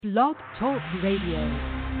Blog Talk Radio.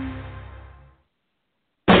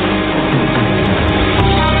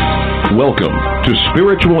 Welcome to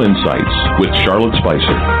Spiritual Insights with Charlotte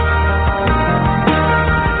Spicer.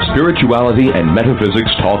 Spirituality and Metaphysics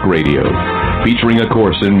Talk Radio, featuring A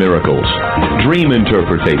Course in Miracles, dream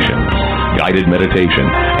interpretation, guided meditation,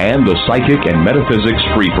 and the psychic and metaphysics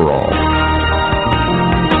free-for-all.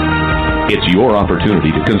 It's your opportunity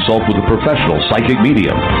to consult with a professional psychic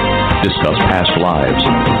medium, discuss past lives,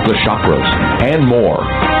 the chakras, and more.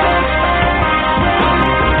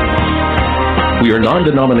 We are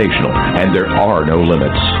non-denominational, and there are no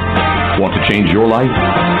limits. Want to change your life?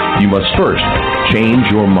 You must first change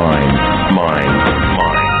your mind.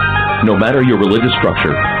 No matter your religious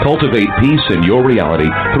structure, cultivate peace in your reality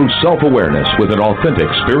through self-awareness with an authentic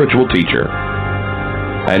spiritual teacher.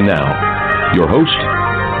 And now, your host,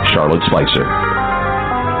 Charlotte Spicer.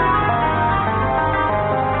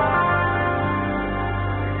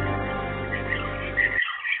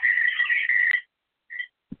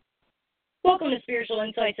 Welcome to Spiritual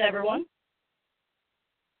Insights, everyone.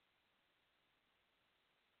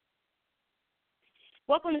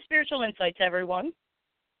 Welcome to Spiritual Insights, everyone.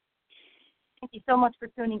 Thank you so much for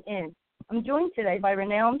tuning in. I'm joined today by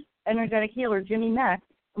renowned energetic healer Jimmy Mack,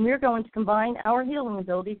 and we're going to combine our healing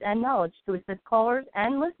abilities and knowledge to assist callers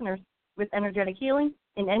and listeners with energetic healing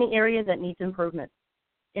in any area that needs improvement.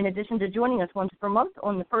 In addition to joining us once per month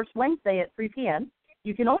on the first Wednesday at 3 p.m.,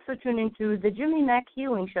 you can also tune into the Jimmy Mack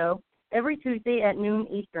Healing Show every Tuesday at noon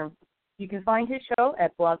Eastern. You can find his show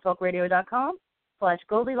at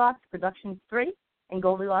blogtalkradio.com/Goldilocks Productions 3, and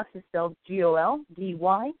Goldilocks is spelled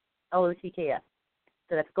GOLDYLOCKS.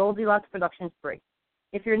 So that's Goldilocks Productions 3.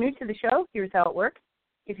 If you're new to the show, here's how it works.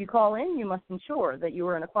 If you call in, you must ensure that you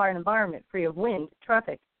are in a quiet environment free of wind,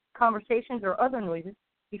 traffic, conversations, or other noises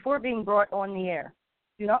before being brought on the air.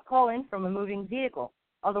 Do not call in from a moving vehicle.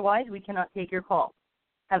 Otherwise, we cannot take your call.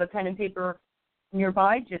 Have a pen and paper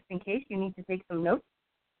nearby just in case you need to take some notes.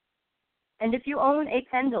 And if you own a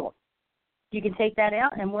pendulum, you can take that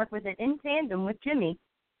out and work with it in tandem with Jimmy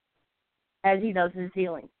as he does his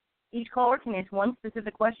healing. Each caller can ask one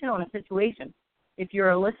specific question on a situation. If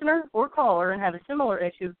you're a listener or caller and have a similar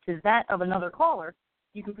issue to that of another caller,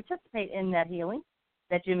 you can participate in that healing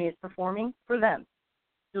that Jimmy is performing for them.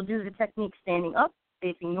 You'll do the technique standing up,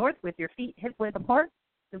 facing north with your feet hip-width apart,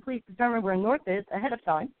 so please determine where north is ahead of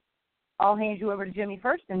time. I'll hand you over to Jimmy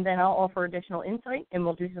first, and then I'll offer additional insight, and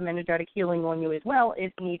we'll do some energetic healing on you as well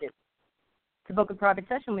if needed. To book a private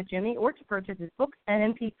session with Jimmy or to purchase his books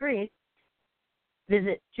and MP3s,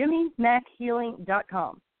 visit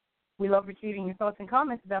JimmyMackHealing.com. We love receiving your thoughts and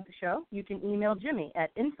comments about the show. You can email Jimmy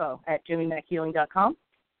at info@JimmyMackHealing.com,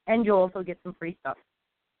 and you'll also get some free stuff.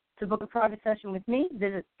 To book a private session with me,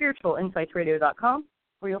 visit SpiritualInsightsRadio.com,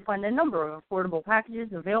 where you'll find a number of affordable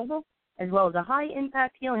packages available, as well as a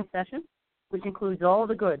high-impact healing session, which includes all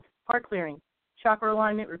the goods: heart clearing, chakra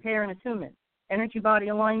alignment, repair and attunement, energy body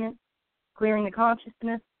alignment, clearing the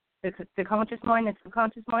consciousness, the conscious mind and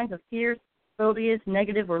subconscious minds of fears, phobias,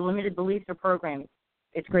 negative or limited beliefs or programming.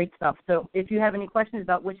 It's great stuff. So if you have any questions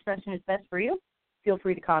about which session is best for you, feel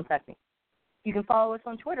free to contact me. You can follow us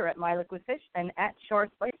on Twitter at MyLiquidFish and at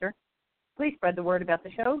 @CharSpicer. Please spread the word about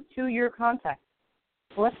the show to your contacts.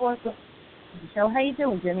 So let's welcome the show. How you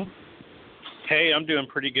doing, Jimmy? Hey, I'm doing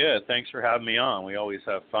pretty good. Thanks for having me on. We always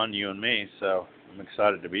have fun, you and me, so I'm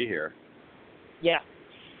excited to be here. Yeah.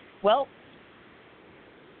 Well,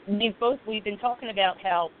 we've been talking about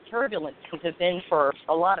how turbulent things have been for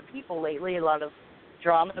a lot of people lately, a lot of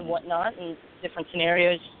dramas and whatnot, and different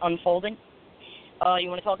scenarios unfolding. You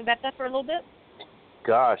want to talk about that for a little bit?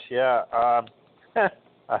 Gosh, yeah. I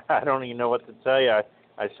don't even know what to tell you.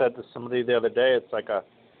 I said to somebody the other day, it's like a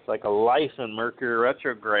life in Mercury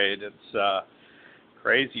retrograde. It's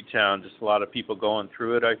crazy town. Just a lot of people going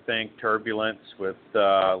through it, I think. Turbulence with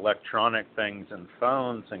electronic things and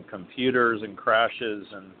phones and computers and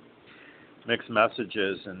crashes and mixed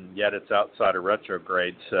messages, and yet it's outside of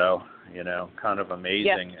retrograde. So, kind of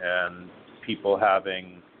amazing. Yeah. And people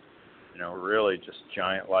having, really just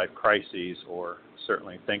giant life crises, or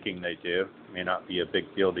certainly thinking they do. It may not be a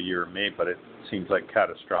big deal to you or me, but it seems like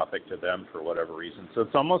catastrophic to them for whatever reason. So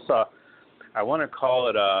it's almost I want to call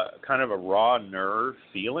it a kind of a raw nerve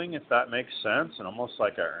feeling, if that makes sense, and almost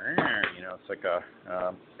like it's like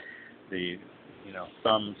the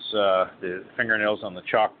thumbs, the fingernails on the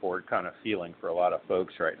chalkboard kind of feeling for a lot of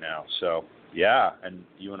folks right now. So, yeah, and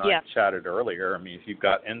you and I chatted earlier. I mean, if you've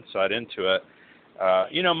got insight into it,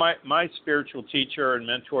 my spiritual teacher and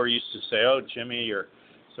mentor used to say, "Oh, Jimmy, you're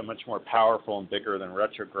so much more powerful and bigger than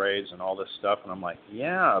retrogrades and all this stuff." And I'm like,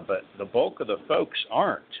 yeah, but the bulk of the folks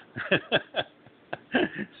aren't.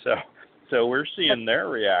 So we're seeing their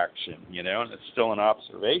reaction, and it's still an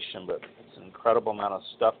observation, but it's an incredible amount of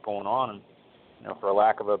stuff going on, and for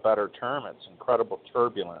lack of a better term, it's incredible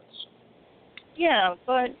turbulence. Yeah,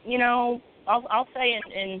 but I'll say,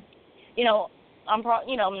 and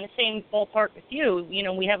I'm in the same ballpark with you.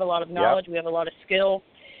 We have a lot of knowledge, we have a lot of skill,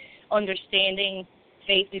 understanding,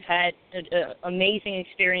 faith. We've had amazing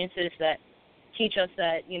experiences that teach us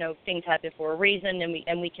that things happen for a reason,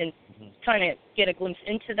 and we can kind of get a glimpse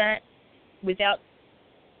into that without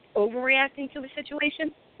overreacting to a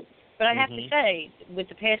situation. But I have to say, with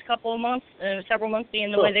the past couple of months, several months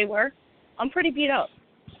being the way they were, I'm pretty beat up.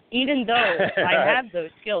 Even though I have those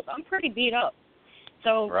skills, I'm pretty beat up.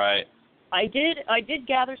 So right. I did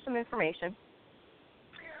gather some information.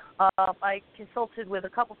 I consulted with a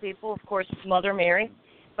couple people, of course, Mother Mary,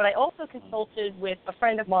 but I also consulted with a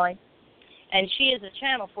friend of mine, and she is a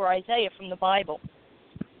channel for Isaiah from the Bible.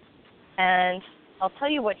 And I'll tell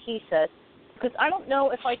you what he said, because I don't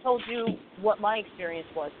know if I told you what my experience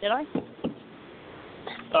was. Did I?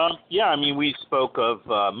 Yeah, we spoke of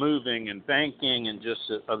moving and banking and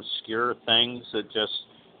just obscure things that just,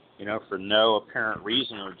 for no apparent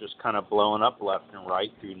reason are just kind of blowing up left and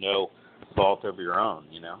right through no fault of your own,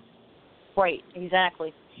 Right,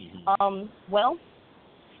 exactly. Well,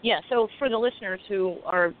 yeah, so for the listeners who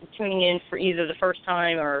are tuning in for either the first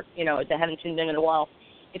time or, that haven't tuned in a while,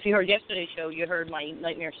 if you heard yesterday's show, you heard my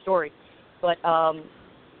nightmare story. But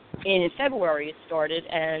in February it started,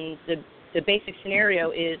 and the basic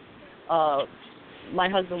scenario is my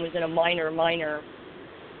husband was in a minor,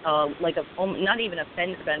 like not even a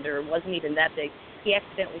fender bender. It wasn't even that big. He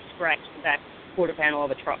accidentally scratched the back quarter panel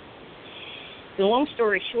of a truck. The long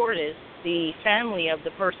story short is the family of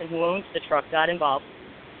the person who owns the truck got involved,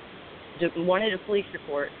 wanted a police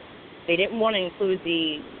report. They didn't want to include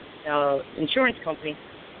the insurance company,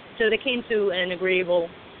 so they came to an agreeable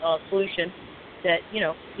solution that,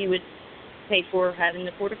 he would pay for having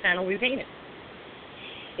the quarter panel repainted.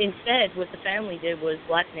 Instead, what the family did was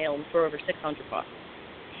blackmail him for over $600.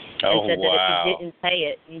 Oh, and said wow. that if he didn't pay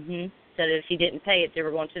it, said that if he didn't pay it, they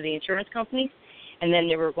were going to the insurance companies, and then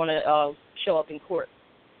they were going to show up in court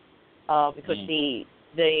because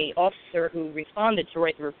the officer who responded to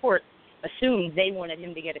write the report assumed they wanted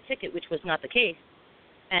him to get a ticket, which was not the case,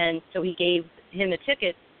 and so he gave him a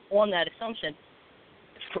ticket on that assumption.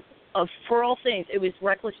 For all things, it was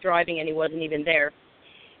reckless driving, and he wasn't even there.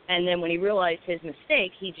 And then when he realized his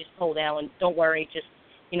mistake, he just told Alan, "Don't worry, just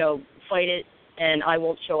fight it, and I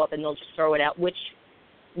won't show up, and they'll just throw it out," which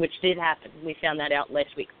did happen. We found that out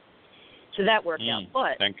last week, so that worked out.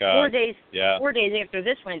 But thank God. 4 days after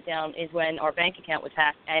this went down is when our bank account was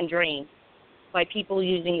hacked and drained by people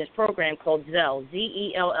using this program called Zelle,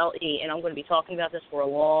 Z-E-L-L-E, and I'm going to be talking about this for a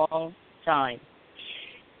long time.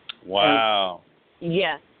 Wow. And,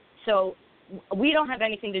 yeah. So we don't have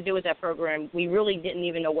anything to do with that program. We really didn't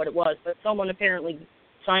even know what it was, but someone apparently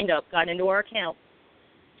signed up, got into our account,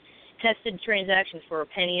 tested transactions for a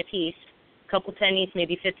penny a piece, a couple pennies,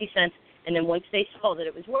 maybe 50 cents, and then once they saw that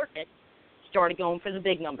it was working, started going for the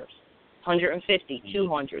big numbers, 150,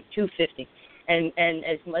 200, 250, and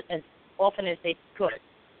as often as they could.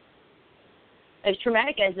 As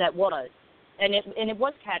traumatic as that was, and it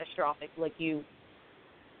was catastrophic, like you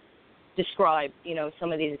describe,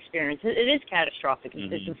 some of these experiences. It is catastrophic.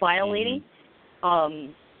 It's violating.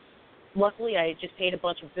 Luckily, I just paid a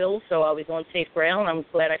bunch of bills, so I was on safe ground. I'm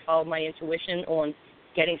glad I followed my intuition on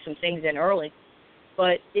getting some things in early.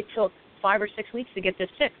 But it took 5 or 6 weeks to get this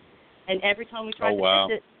fixed. And every time we tried to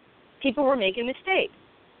fix it, people were making mistakes.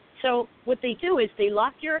 So what they do is they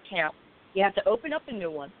lock your account. You have to open up a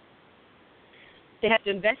new one. They have to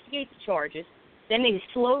investigate the charges. Then they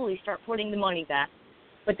slowly start putting the money back.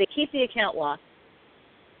 But they keep the account locked,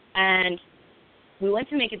 and we went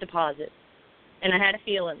to make a deposit, and I had a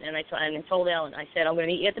feeling, and I told Ellen, I said, I'm going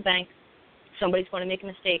to meet you at the bank. Somebody's going to make a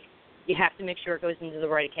mistake. You have to make sure it goes into the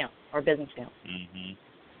right account, our business account.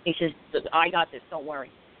 He says, I got this, don't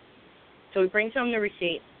worry. So he brings home the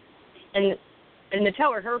receipt, and the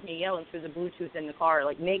teller heard me yelling through the Bluetooth in the car,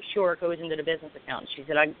 like, make sure it goes into the business account. She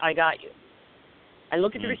said, I got you. I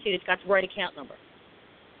look at the receipt, it's got the right account number.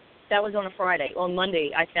 That was on a Friday. On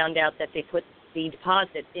Monday, I found out that they put the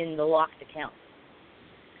deposit in the locked account.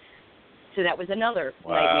 So that was another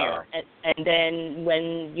nightmare. And then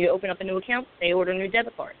when you open up a new account, they order a new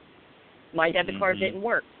debit card. My debit card didn't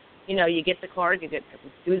work. You get the card, you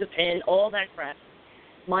do the PIN, all that crap.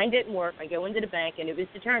 Mine didn't work. I go into the bank, and it was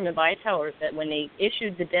determined by a teller that when they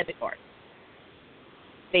issued the debit card,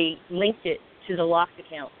 they linked it to the locked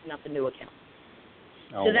account, not the new account.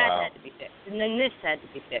 So that had to be fixed. And then this had to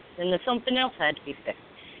be fixed. And then something else had to be fixed.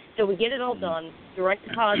 So we get it all done, direct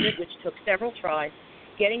deposit, which took several tries,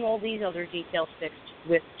 getting all these other details fixed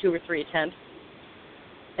with 2 or 3 attempts.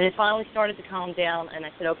 And it finally started to calm down, and I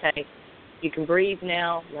said, okay, you can breathe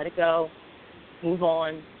now, let it go, move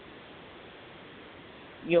on.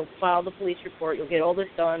 You'll file the police report, you'll get all this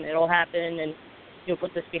done, it'll happen, and you'll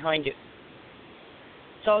put this behind you.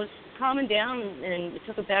 So I was calming down, and it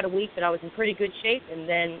took about a week, but I was in pretty good shape. And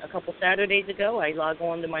then a couple Saturdays ago, I logged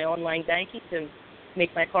on to my online banking to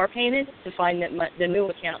make my car payment to find that the new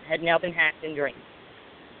account had now been hacked and drained.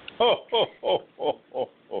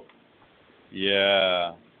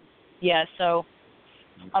 Yeah. Yeah, so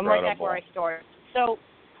Incredible. I'm right back where I started. So,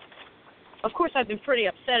 of course, I've been pretty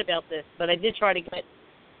upset about this, but I did try to get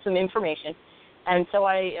some information. And so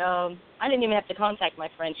I didn't even have to contact my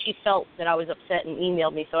friend. She felt that I was upset and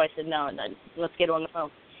emailed me, so I said, no, let's get on the phone.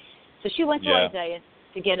 So she went to Isaiah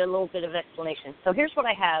to get a little bit of explanation. So here's what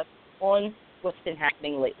I have on what's been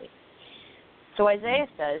happening lately. So Isaiah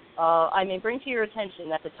says, I may bring to your attention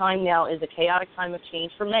that the time now is a chaotic time of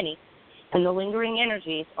change for many, and the lingering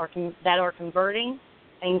energies that are converting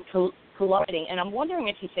and colliding. And I'm wondering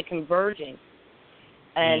if he said converging,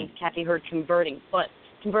 and Kathy heard converting, but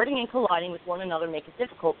converting and colliding with one another make it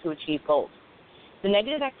difficult to achieve goals. The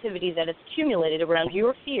negative activity that has accumulated around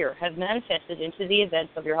your fear have manifested into the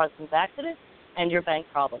events of your husband's accident and your bank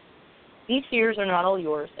problem. These fears are not all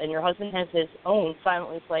yours, and your husband has his own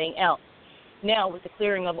silently playing out. Now, with the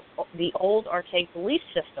clearing of the old archaic belief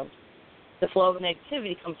systems, the flow of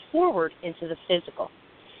negativity comes forward into the physical.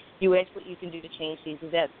 You ask what you can do to change these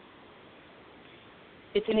events.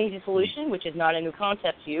 It's an easy solution, which is not a new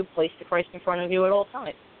concept to you. Place the Christ in front of you at all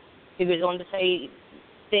times. He goes on to say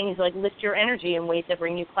things like lift your energy in ways that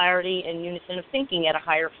bring you clarity and unison of thinking at a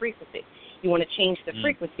higher frequency. You want to change the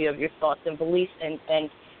frequency of your thoughts and beliefs, and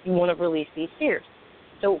you want to release these fears.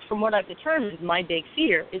 So from what I've determined, my big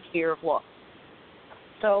fear is fear of loss.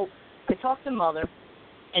 So I talked to Mother,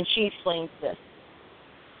 and she explains this.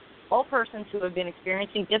 All persons who have been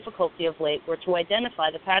experiencing difficulty of late were to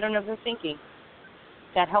identify the pattern of their thinking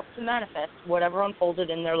that helps to manifest whatever unfolded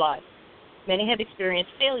in their lives. Many have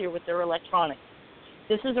experienced failure with their electronics.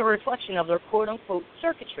 This is a reflection of their quote-unquote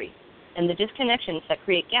circuitry and the disconnections that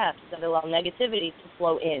create gaps that allow negativity to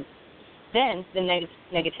flow in. Then the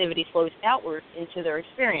negativity flows outward into their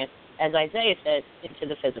experience, as Isaiah said, into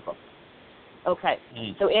the physical. Okay,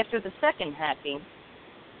 so after the second hacking,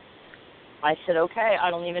 I said, okay,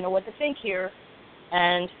 I don't even know what to think here.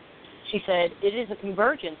 And she said, it is a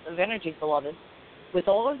convergence of energies, beloved. With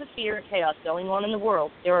all of the fear and chaos going on in the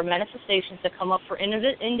world, there are manifestations that come up for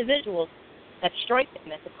individuals that strike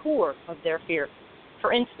them at the core of their fear.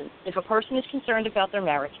 For instance, if a person is concerned about their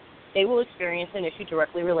marriage, they will experience an issue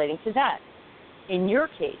directly relating to that. In your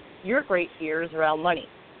case, your great fear is around money.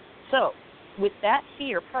 So, with that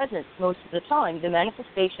fear present most of the time, the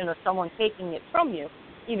manifestation of someone taking it from you,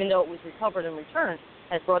 even though it was recovered and returned,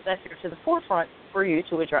 has brought that fear to the forefront for you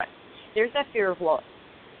to address. There's that fear of loss.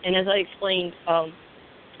 And as I explained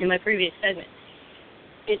in my previous segment,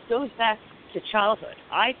 it goes back to childhood.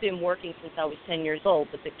 I've been working since I was 10 years old,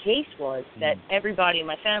 but the case was that everybody in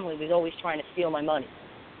my family was always trying to steal my money.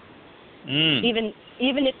 Even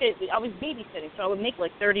if I was babysitting, so I would make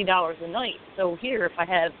like $30 a night. So here, if I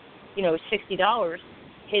have, $60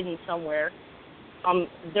 hidden somewhere,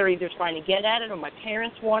 they're either trying to get at it, or my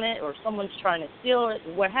parents want it, or someone's trying to steal it,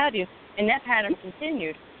 what have you. And that pattern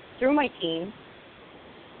continued through my teens.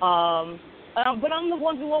 But I'm the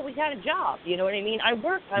one who always had a job. You know what I mean? I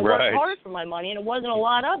worked hard for my money, and it wasn't a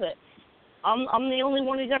lot of it. I'm the only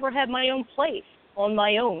one who's ever had my own place on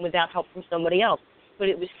my own without help from somebody else. But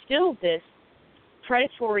it was still this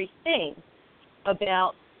predatory thing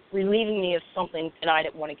about relieving me of something that I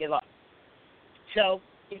didn't want to give up. So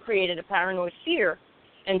it created a paranoid fear,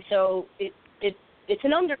 and so it's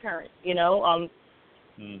an undercurrent.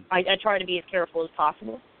 I try to be as careful as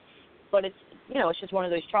possible, but it's just one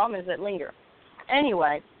of those traumas that linger.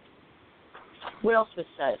 Anyway, what else was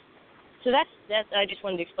said? So that's I just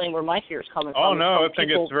wanted to explain where my fear is coming from. Oh, no, I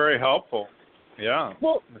think it's very helpful. Yeah.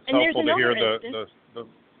 Well, it's and helpful there's to hear another the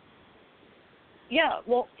Yeah,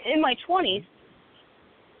 well, in my 20s,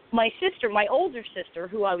 my older sister,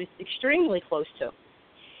 who I was extremely close to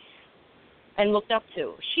and looked up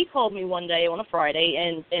to, she called me one day on a Friday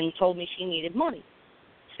and told me she needed money.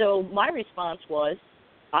 So my response was,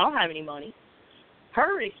 I don't have any money.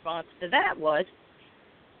 Her response to that was,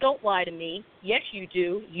 don't lie to me. Yes, you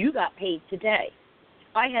do. You got paid today.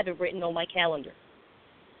 I had it written on my calendar.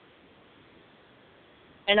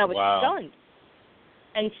 And I was stunned.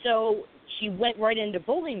 And so she went right into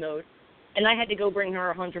bully mode, and I had to go bring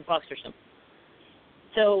her $100 or something.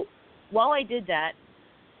 So while I did that,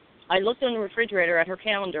 I looked on the refrigerator at her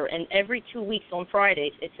calendar, and every 2 weeks on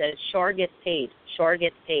Fridays it says, Char gets paid, Char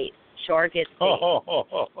gets paid, Char gets paid.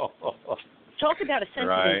 Talk about a sense of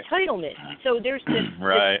entitlement. So there's this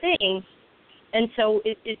thing, and so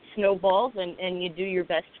it snowballs, and you do your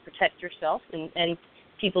best to protect yourself, and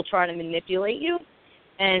people try to manipulate you.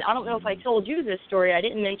 And I don't know if I told you this story. I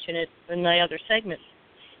didn't mention it in my other segment.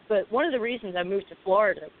 But one of the reasons I moved to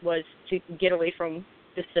Florida was to get away from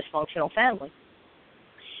this dysfunctional family.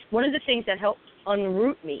 One of the things that helped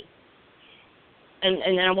unroot me,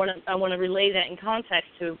 and I want to relay that in context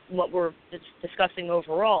to what we're discussing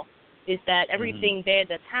overall, is that everything bad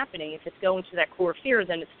that's happening, if it's going to that core fear,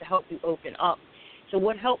 then it's to help you open up. So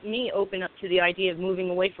what helped me open up to the idea of moving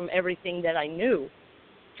away from everything that I knew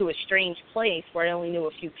to a strange place where I only knew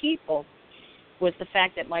a few people was the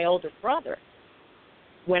fact that my older brother,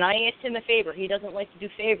 when I asked him a favor, he doesn't like to do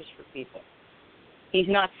favors for people. He's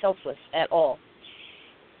not selfless at all.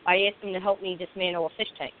 I asked him to help me dismantle a fish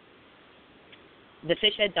tank. The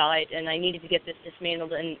fish had died, and I needed to get this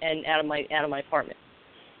dismantled and out of my apartment.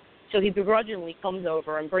 So he begrudgingly comes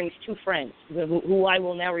over and brings two friends, who I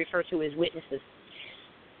will now refer to as witnesses.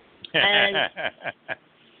 And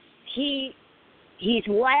he's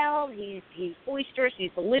loud, he's boisterous,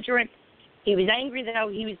 he's belligerent. He was angry that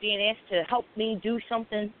he was being asked to help me do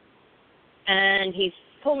something, and he's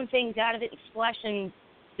pulling things out of it and splashing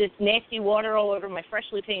this nasty water all over my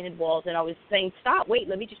freshly painted walls. And I was saying, stop, wait,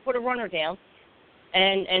 let me just put a runner down,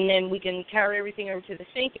 and then we can carry everything over to the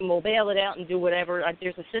sink, and we'll bail it out and do whatever.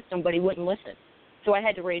 There's a system, but he wouldn't listen. So I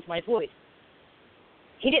had to raise my voice.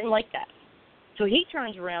 He didn't like that. So he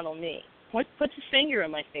turns around on me, puts his finger in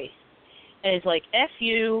my face, and is like, F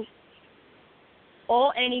you.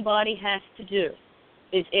 All anybody has to do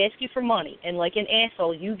is ask you for money, and like an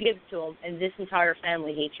asshole, you give it to them, and this entire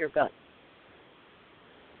family hates your guts.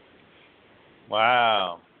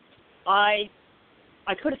 Wow. I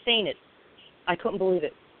could have fainted. I couldn't believe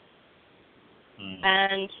it.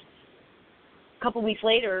 And a couple weeks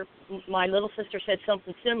later, my little sister said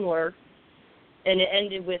something similar, and it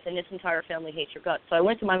ended with, and this entire family hates your guts. So I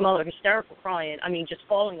went to my mother, hysterical, crying, just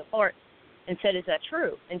falling apart, and said, is that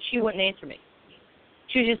true? And she wouldn't answer me.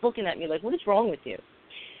 She was just looking at me like, what is wrong with you?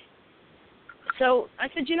 So I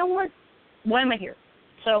said, you know what? Why am I here?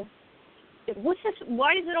 So what's this?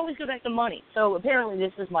 Why does it always go back to money? So apparently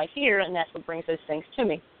this is my fear, and that's what brings those things to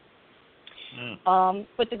me.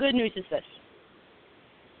 But the good news is this.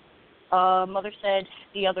 Mother said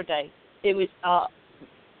the other day, it was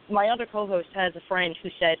my other co-host has a friend who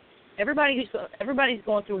said, everybody's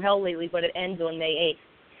going through hell lately, but it ends on May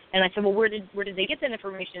 8th. And I said, well, where did they get that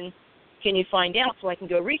information? Can you find out so I can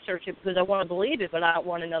go research it, because I want to believe it, but I don't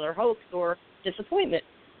want another hoax or disappointment.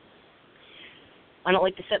 I don't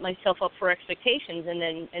like to set myself up for expectations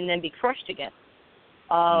and then be crushed again.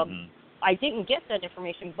 I didn't get that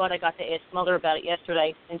information, but I got to ask Mother about it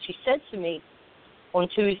yesterday, and she said to me on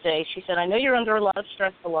Tuesday, she said, I know you're under a lot of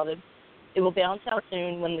stress, beloved. It will balance out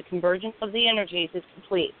soon when the convergence of the energies is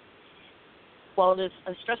complete. While it is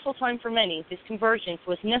a stressful time for many, this convergence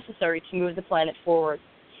was necessary to move the planet forward.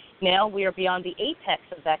 Now we are beyond the apex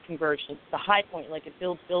of that convergence, the high point, like it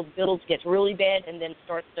builds, gets really bad, and then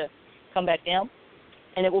starts to come back down.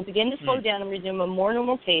 And it will begin to slow down and resume a more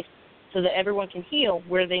normal pace so that everyone can heal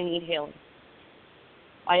where they need healing.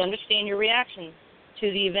 I understand your reaction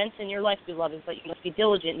to the events in your life, beloved, but you must be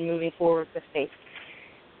diligent in moving forward with faith.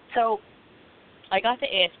 So I got to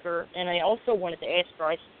ask her, and I also wanted to ask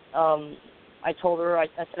her, I told her, I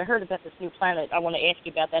said, I heard about this new planet. I want to ask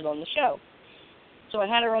you about that on the show. So I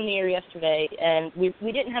had her on the air yesterday, and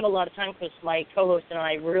we didn't have a lot of time because my co-host and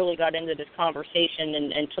I really got into this conversation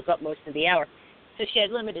and took up most of the hour. So she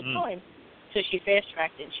had limited time, so she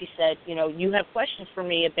fast-tracked it. She said, you have questions for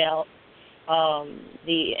me about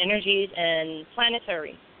the energies and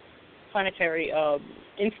planetary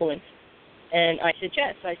influence. And I said,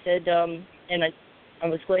 yes. I said, and I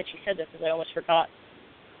was glad she said that because I almost forgot.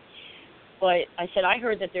 But I said, I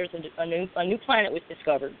heard that there's a new planet was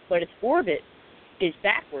discovered, but its orbit is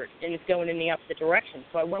backward and it's going in the opposite direction.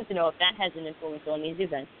 So I wanted to know if that has an influence on these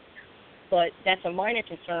events. But that's a minor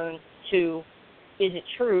concern to, is it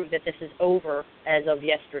true that this is over as of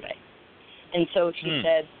yesterday? And so she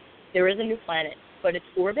said, there is a new planet, but its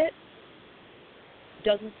orbit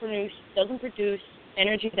doesn't produce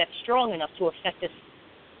energy that's strong enough to affect us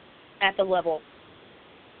at the level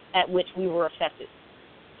at which we were affected.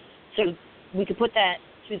 So we could put that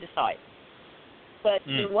to the side. But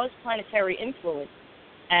there was planetary influence,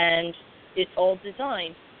 and it's all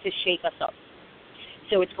designed to shake us up.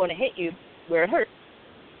 So it's going to hit you where it hurts,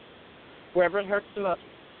 wherever it hurts the most.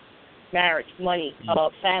 Marriage, money,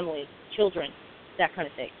 family, children, that kind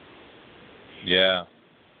of thing. Yeah.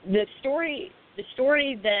 The story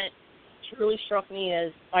that truly struck me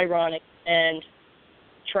as ironic and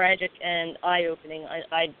tragic and eye-opening,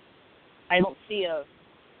 I don't see a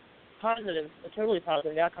totally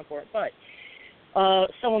positive outcome for it, but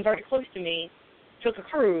someone very close to me took a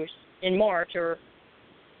cruise in March or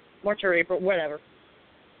April, whatever,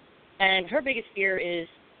 and her biggest fear is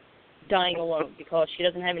dying alone because she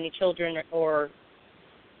doesn't have any children or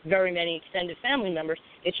very many extended family members.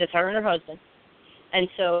 It's just her and her husband. And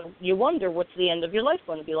so you wonder what's the end of your life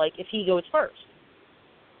going to be like if he goes first.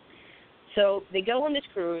 So they go on this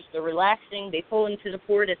cruise, they're relaxing, they pull into the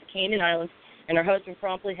port at the Cayman Islands, and her husband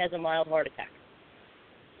promptly has a mild heart attack.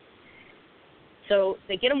 So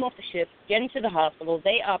they get him off the ship, get him to the hospital,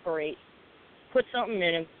 they operate, put something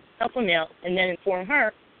in him, help him out, and then inform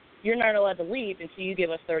her, you're not allowed to leave until you give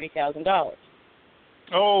us $30,000.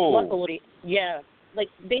 Oh. Luckily,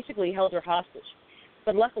 basically held her hostage.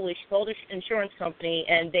 But luckily, she called her insurance company,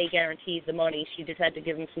 and they guaranteed the money. She just had to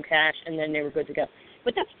give them some cash, and then they were good to go.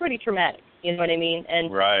 But that's pretty traumatic, you know what I mean? And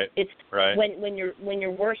it's right. When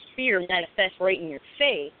your worst fear manifests right in your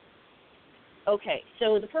face. Okay,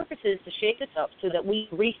 so the purpose is to shake this up so that we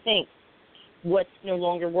rethink what's no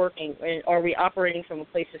longer working. Are we operating from a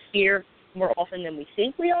place of fear more often than we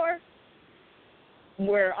think we are?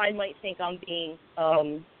 Where I might think I'm being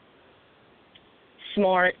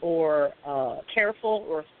smart or careful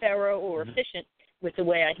or thorough or efficient with the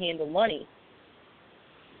way I handle money.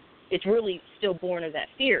 It's really still born of that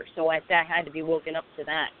fear. So that had to be woken up to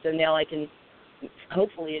that. So now I can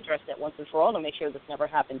hopefully address that once and for all to make sure this never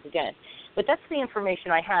happens again. But that's the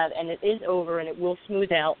information I have, and it is over, and it will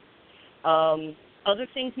smooth out. Other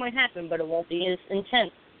things might happen, but it won't be as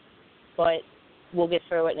intense. But we'll get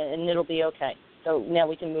through it, and it'll be okay. So now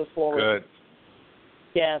we can move forward. Good.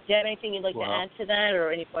 Yeah. Do you have anything you'd like to add to that or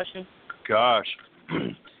any questions? Gosh.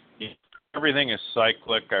 Everything is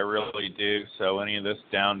cyclic, I really do. So any of this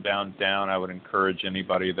down, I would encourage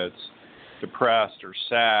anybody that's depressed or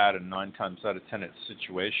sad, and 9 times out of 10 it's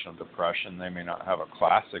situational depression. They may not have a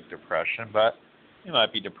classic depression, but you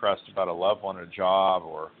might be depressed about a loved one, a job,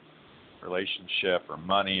 or relationship, or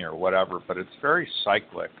money, or whatever. But it's very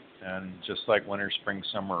cyclic, and just like winter, spring,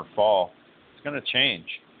 summer, or fall, it's going to change.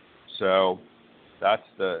 So that's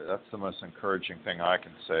the most encouraging thing I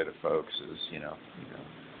can say to folks is,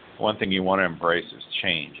 one thing you want to embrace is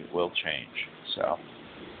change. It will change. So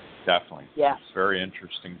definitely. Yeah. It's very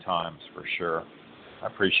interesting times for sure. I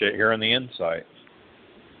appreciate hearing the insight.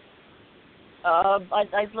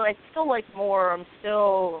 I'd still like more. I'm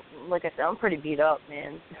still, like I said, I'm pretty beat up,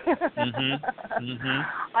 man. It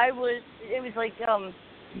was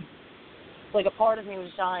like a part of me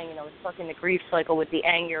was dying, and I was stuck in the grief cycle with the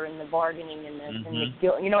anger and the bargaining and the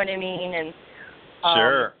guilt. You know what I mean? And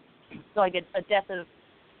sure. So I get a death of,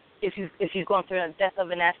 if you've gone through a death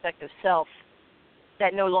of an aspect of self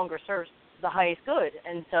that no longer serves the highest good,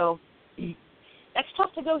 and so that's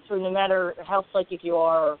tough to go through, no matter how psychic you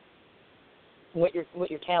are, or what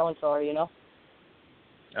your talents are.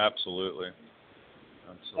 Absolutely.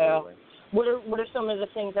 What are some of the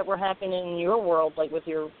things that were happening in your world? Like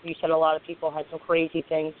you said a lot of people had some crazy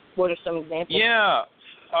things. What are some examples? Yeah.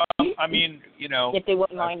 I mean, if they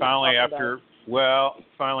wouldn't mind finally after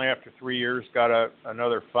 3 years got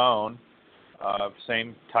another phone,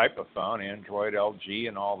 same type of phone, Android, LG,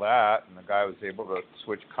 and all that. And the guy was able to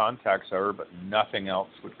switch contacts over, but nothing else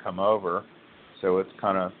would come over. So it's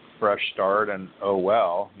kind of fresh start, and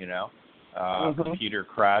computer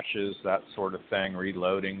crashes, that sort of thing,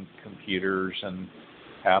 reloading computers, and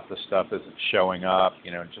half the stuff isn't showing up,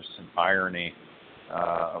 just an irony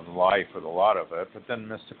of life with a lot of it. But then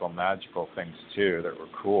mystical, magical things too that were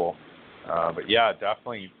cool. But yeah,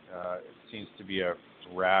 definitely it seems to be a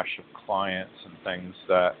rash of clients and things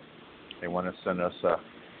that they want to send us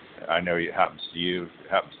I know it happens to you, it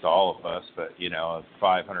happens to all of us, but a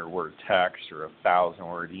 500-word text or a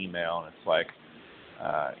 1,000-word email, and it's like,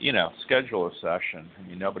 schedule a session. I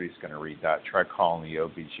mean, nobody's going to read that. Try calling the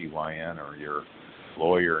OBGYN or your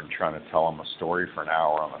lawyer and trying to tell them a story for an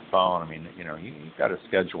hour on the phone. I mean, you've got to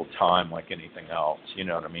schedule time like anything else, you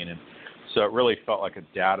know what I mean? And so it really felt like a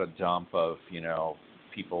data dump of,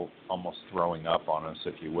 people almost throwing up on us,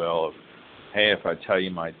 if you will, of, hey, if I tell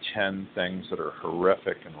you my 10 things that are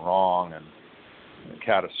horrific and wrong and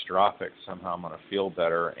catastrophic, somehow I'm going to feel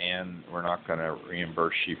better, and we're not going to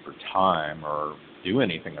reimburse you for time or do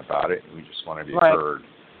anything about it. We just want to be heard,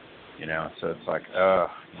 So it's like,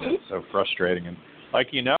 it's so frustrating. And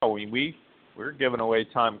like we're giving away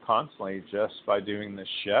time constantly just by doing this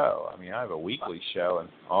show. I mean, I have a weekly show, and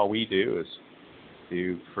all we do is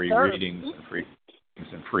do free readings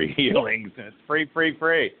and free healings, and it's free.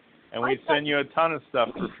 and we send you a ton of stuff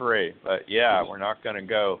for free. But yeah, we're not going to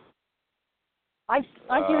go. I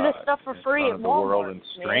do this stuff for free at the Walmart. World and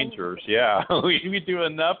strangers, yeah, we do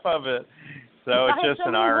enough of it. So it's just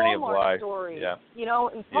an irony of life. Stories. Yeah. You know,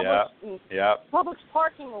 in Publix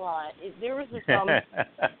parking lot, there was this. I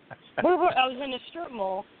was in a strip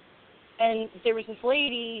mall, and there was this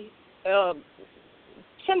lady,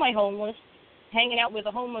 semi-homeless, hanging out with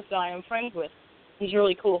a homeless guy I'm friends with. He's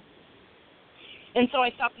really cool. And so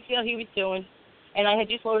I stopped to see how he was doing. And I had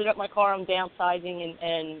just loaded up my car. I'm downsizing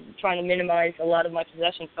and trying to minimize a lot of my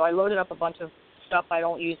possessions. So I loaded up a bunch of stuff I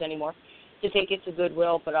don't use anymore to take it to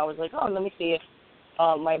Goodwill. But I was like, let me see if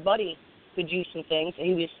my buddy could use some things. And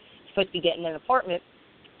he was supposed to be getting an apartment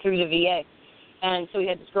through the VA. And so he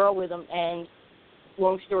had this girl with him. And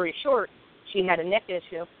long story short, she had a neck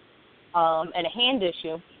issue and a hand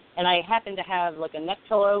issue. And I happened to have like a neck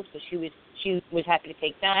pillow, so she was happy to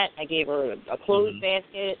take that. I gave her a clothes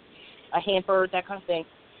basket, a hamper, that kind of thing.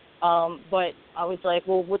 But I was like,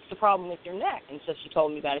 well, what's the problem with your neck? And so she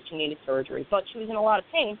told me about it. She needed surgery. But she was in a lot of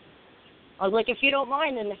pain. I was like, if you don't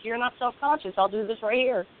mind and if you're not self-conscious, I'll do this right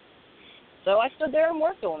here. So I stood there and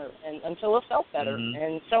worked on her until it felt better.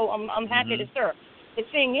 And so I'm happy to serve. The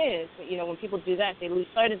thing is, when people do that, they lose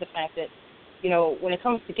sight of the fact that, when it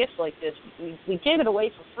comes to gifts like this, we give it away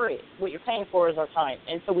for free. What you're paying for is our time.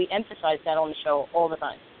 And so we emphasize that on the show all the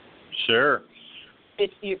time. Sure.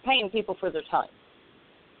 You're paying people for their time.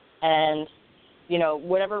 And,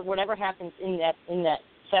 whatever happens in that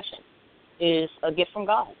session is a gift from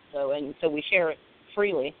God. So we share it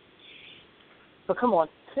freely. But come on.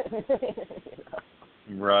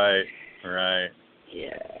 Right.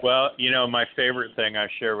 Yeah. Well, my favorite thing I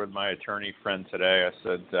shared with my attorney friend today, I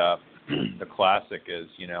said, the classic is,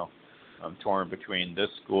 I'm torn between this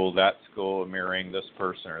school, that school, marrying this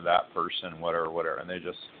person or that person, whatever, and they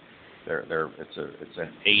just, it's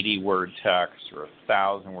an 80-word text or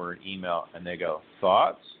 1,000-word email, and they go,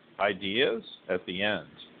 thoughts, ideas at the end.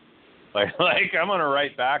 Like I'm gonna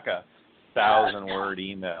write back a 1,000-word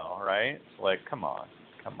email, right? It's like, come on,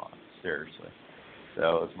 seriously.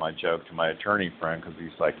 So it was my joke to my attorney friend, because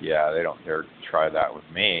he's like, yeah, they don't dare try that with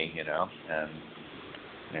me,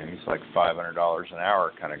 and he's like $500 an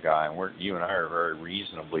hour kind of guy, and you and I are very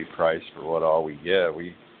reasonably priced for what all we get.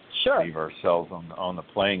 We leave ourselves on the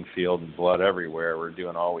playing field and blood everywhere. We're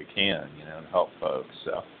doing all we can, to help folks.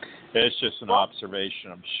 So it's just an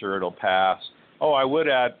observation. I'm sure it'll pass. Oh, I would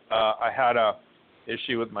add, I had a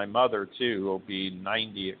issue with my mother too, who will be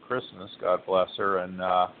 90 at Christmas. God bless her, and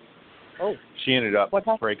she ended up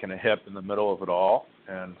breaking a hip in the middle of it all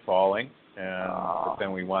and falling. But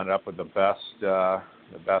then we wound up with the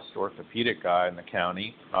best orthopedic guy in the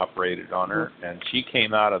county, operated on her, and she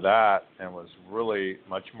came out of that and was really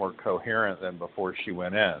much more coherent than before she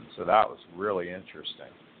went in. So that was really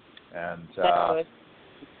interesting. And that's good.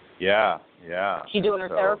 Yeah. She doing her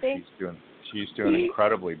therapy? She's doing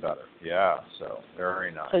incredibly better. Yeah, so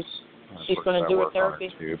very nice. She's going to do her therapy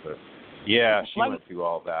too, but yeah, she went through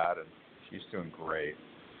all that, and she's doing great.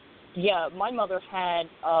 Yeah, my mother had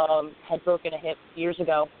broken a hip years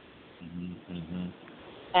ago,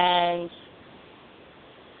 and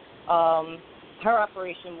her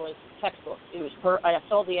operation was textbook. It was I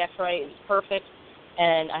saw the X-ray; it was perfect,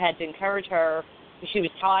 and I had to encourage her. She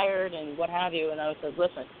was tired and what have you, and I said,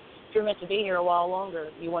 "Listen, if you're meant to be here a while longer,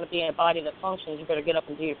 you want to be in a body that functions. You better get up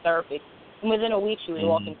and do your therapy." And within a week, she was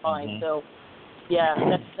walking fine. So, yeah,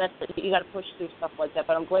 that's you got to push through stuff like that.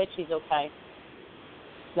 But I'm glad she's okay.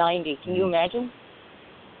 90. Can you imagine?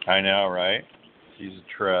 I know, right? She's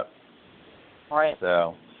a trip. Right.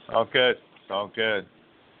 So, all good.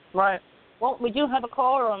 Right. Well, we do have a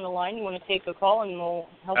caller on the line. You want to take a call and we'll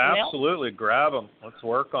help them out? Absolutely. Grab them. Let's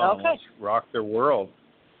work on them. Let's rock their world.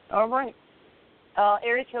 All right.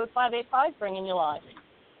 Area code 585, bringing you live.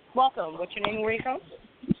 Welcome. What's your name and where are you from?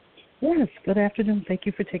 Yes. Good afternoon. Thank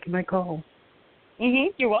you for taking my call.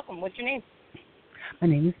 You're welcome. What's your name? My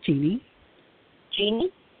name is Jeannie. Jeannie?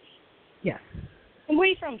 Yes. And where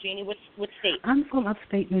are you from, Jeannie? What state? I'm from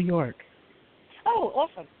upstate New York. Oh,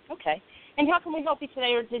 awesome. Okay. And how can we help you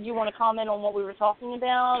today, or did you want to comment on what we were talking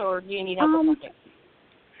about, or do you need help with something?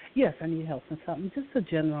 Yes, I need help with something. Just a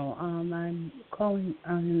general. I'm calling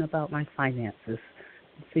in about my finances.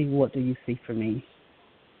 See, what do you see for me?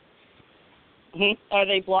 Are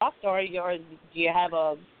they blocked, or are you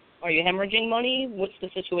hemorrhaging money? What's the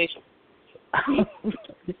situation?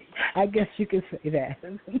 I guess you could say that.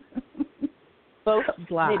 Both?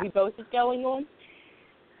 Blocked. Maybe both is going on?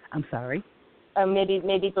 I'm sorry?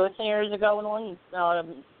 Maybe both areas are going on.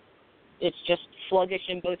 It's just sluggish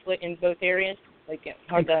in both areas, like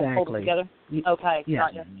hard to hold it together. Okay, yeah.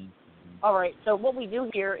 gotcha. All right. So what we do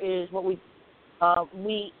here is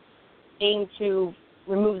we aim to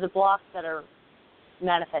remove the blocks that are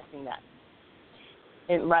manifesting that,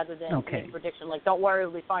 and rather than make a prediction. Like, don't worry,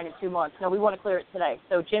 we'll be fine in 2 months. No, we want to clear it today.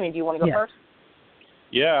 So, Jimmy, do you want to go first?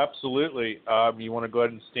 Yeah, absolutely. You want to go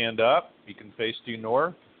ahead and stand up. You can face due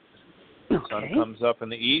north. The sun comes up in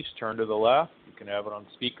the east. Turn to the left. You can have it on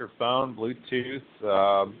speakerphone,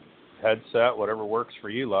 Bluetooth, headset, whatever works for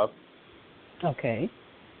you, love. Okay.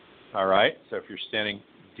 All right. So if you're standing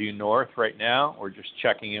due north right now, we're just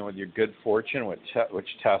checking in with your good fortune, which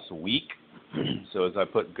tests weak. So as I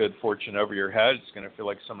put good fortune over your head, it's going to feel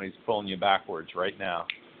like somebody's pulling you backwards right now.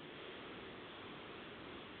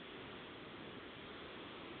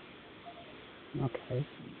 Okay.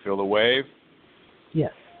 Feel the wave?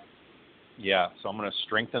 Yes. Yeah, so I'm going to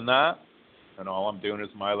strengthen that, and all I'm doing is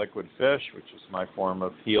my liquid fish, which is my form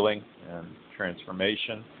of healing and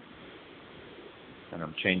transformation. And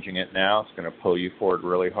I'm changing it now. It's going to pull you forward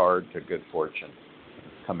really hard to good fortune.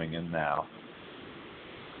 It's coming in now.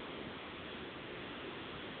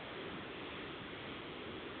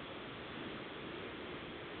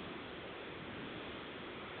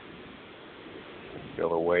 Feel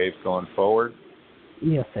the wave going forward?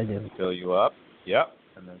 Yes, I do. Fill you up? Yep.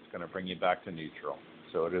 And then it's going to bring you back to neutral.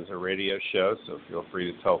 So it is a radio show, so feel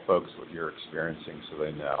free to tell folks what you're experiencing so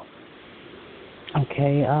they know.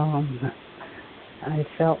 Okay. I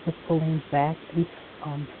felt the pulling back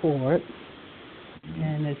and forward,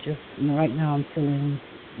 and it just, right now I'm feeling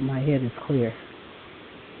my head is clear.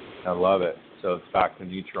 I love it. So it's back to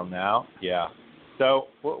neutral now? Yeah. So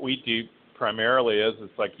what we do primarily is,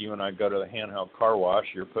 it's like you and I go to the handheld car wash.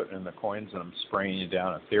 You're putting in the coins and I'm spraying you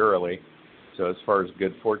down ethereally. So as far as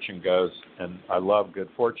good fortune goes, and I love good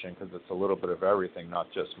fortune because it's a little bit of everything,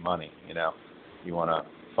 not just money. You know, you want to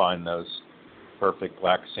find those perfect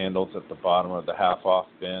black sandals at the bottom of the half-off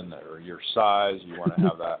bin that are your size. You want to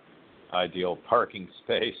have that ideal parking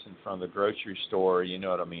space in front of the grocery store. You know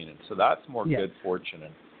what I mean? And so that's more good fortune,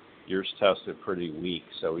 and yours tested pretty weak.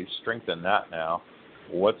 So we've strengthened that now.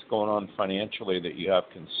 What's going on financially that you have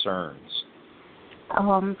concerns?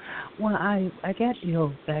 Well, I got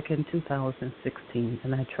ill back in 2016,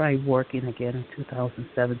 and I tried working again in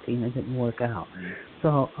 2017. It didn't work out.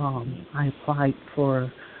 So I applied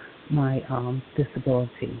for my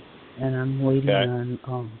disability, and I'm waiting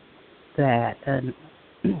on that. And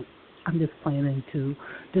I'm just planning to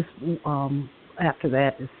just after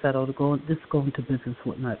that is settled, to go into business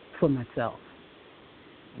for myself.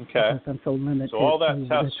 Okay. Because I'm so limited. So all that to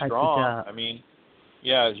tests type strong. of job. I mean,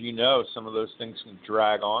 yeah, as you know, some of those things can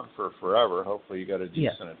drag on for forever. Hopefully you got a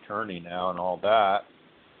decent attorney now and all that.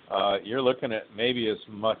 You're looking at maybe as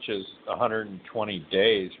much as 120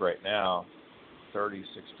 days right now, 30,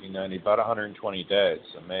 60, 90, about 120 days.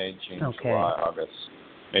 So May, June, July, August,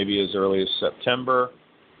 maybe as early as September,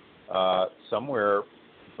 somewhere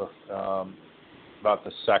about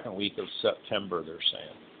the second week of September, they're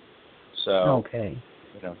saying. So,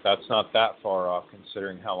 you know, that's not that far off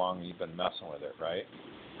considering how long you've been messing with it, right?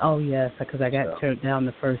 Oh, yes, because I got turned down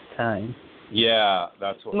the first time. Yeah,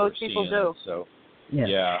 that's what most we're people seeing. do. So,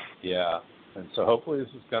 yeah. And so hopefully this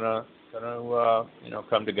is gonna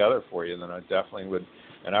come together for you. Then I definitely would,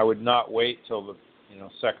 and I would not wait till the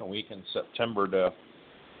second week in September to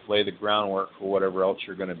lay the groundwork for whatever else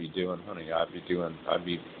you're going to be doing, honey. I'd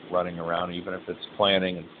be running around, even if it's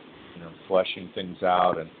planning and fleshing things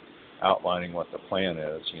out and outlining what the plan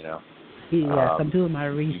is. Yes, I'm doing my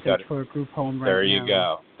research for a group home right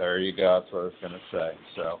now. There you go. That's what I was going to say.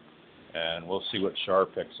 So, and we'll see what Shar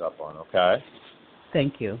picks up on. Okay.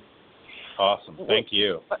 Thank you. Awesome. Thank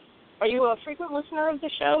you. Are you a frequent listener of the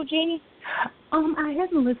show, Jeannie? I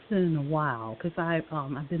haven't listened in a while because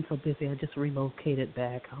I've been so busy. I just relocated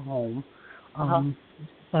back home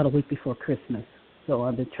about a week before Christmas, so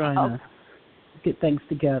I've been trying to get things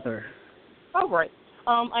together. Oh, right.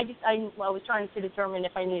 I was trying to determine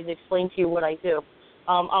if I needed to explain to you what I do.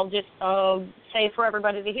 I'll just say it for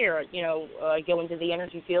everybody to hear. I go into the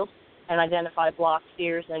energy field and identify blocks,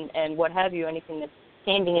 fears, and what have you, anything that's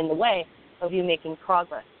standing in the way of you making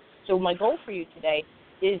progress. So my goal for you today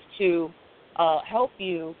is to help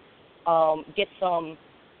you get some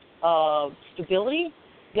stability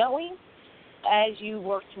going as you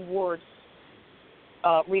work towards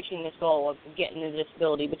reaching this goal of getting the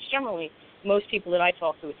disability, which generally most people that I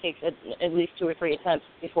talk to, it takes at least 2 or 3 attempts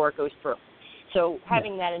before it goes through. So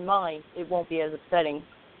having that in mind, it won't be as upsetting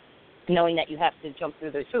knowing that you have to jump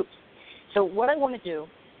through those hoops. So what I want to do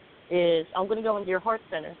is I'm going to go into your heart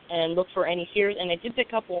center and look for any fears, and I did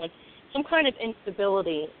pick up on some kind of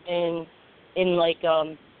instability in like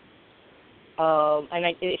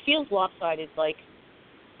it feels lopsided, like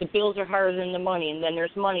the bills are higher than the money, and then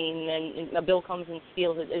there's money, and then a bill comes and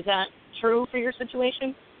steals it. Is that true for your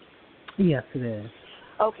situation? Yes, it is.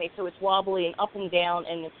 Okay, so it's wobbly and up and down,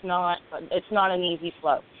 and it's not an easy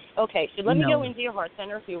flow. Okay, so let me go into your heart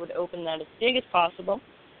center if you would open that as big as possible,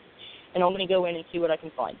 and I'm going to go in and see what I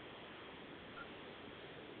can find.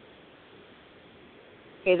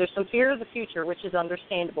 Okay, there's some fear of the future, which is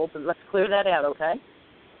understandable, but let's clear that out, okay?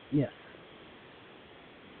 Yes.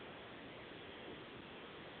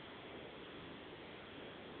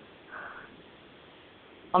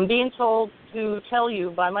 I'm being told to tell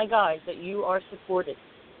you by my guides that you are supported.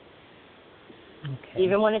 Okay.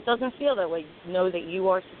 Even when it doesn't feel that way, know that you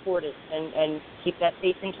are supported and keep that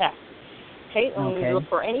faith intact. Okay? And we look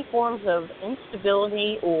for any forms of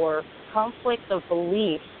instability or conflict of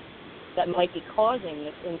belief that might be causing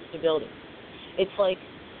this instability. It's like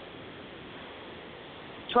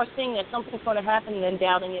trusting that something's going to happen and then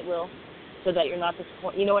doubting it will so that you're not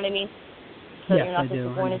disappointed. You know what I mean? So yes, that you're not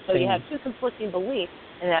disappointed. So you have two conflicting beliefs,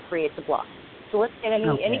 and that creates a block. So let's get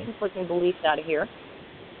any conflicting beliefs out of here.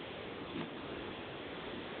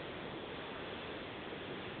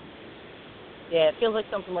 Yeah, it feels like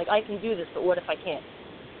something like, I can do this, but what if I can't?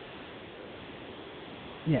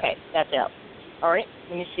 Yeah. Okay, that's out. All right,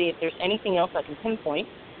 let me see if there's anything else I can pinpoint.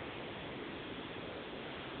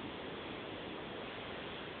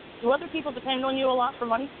 Do other people depend on you a lot for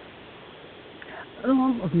money?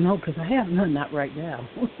 No, because I have none, not right now.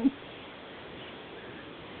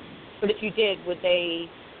 But if you did, would they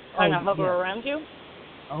kind of hover around you?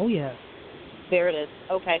 Oh, yeah. There it is.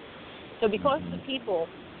 Okay. So because the people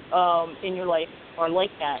in your life are like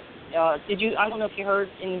that, I don't know if you heard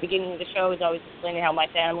in the beginning of the show as I was explaining how my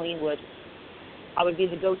family I would be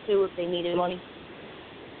the go-to if they needed money.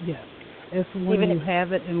 Yeah. It's when you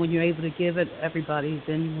have it and when you're able to give it, everybody,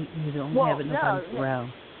 then you don't have it, nobody's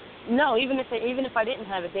around. No, even if I didn't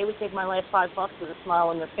have it, they would take my last $5 with a smile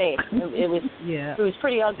on their face. It was it was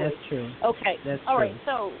pretty ugly. That's true. Okay. That's all true. right.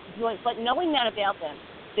 So, but knowing that about them,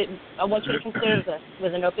 I want you to consider this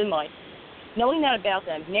with an open mind. Knowing that about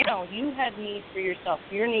them, now you have needs for yourself.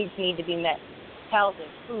 Your needs need to be met: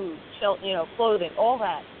 housing, food, shelter, clothing, all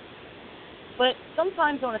that. But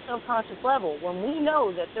sometimes on a subconscious level, when we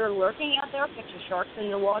know that they're lurking out there, picture sharks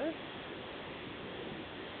in the water,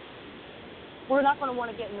 we're not going to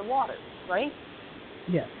want to get in the water, right?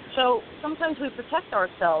 Yes. So sometimes we protect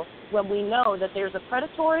ourselves when we know that there's a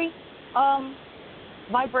predatory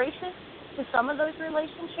vibration to some of those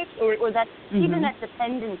relationships, or that even that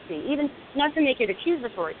dependency, even not to make it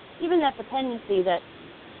accusatory, even that dependency that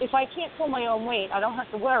if I can't pull my own weight, I don't have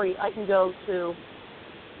to worry, I can go to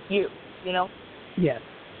you, Yes.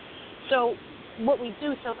 So what we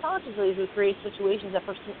do subconsciously is we create situations that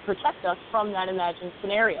protect us from that imagined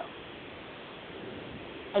scenario.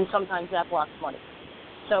 And sometimes that blocks money.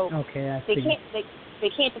 So they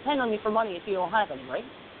can't depend on you for money if you don't have any, right?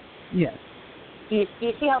 Yes. Do you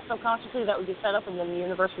see how subconsciously that would be set up and then the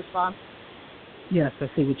universe responds? Yes,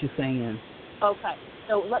 I see what you're saying. Okay.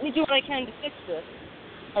 So let me do what I can to fix this.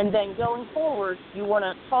 And then going forward, you want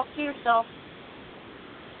to talk to yourself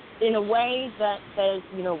in a way that says,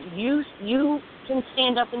 you can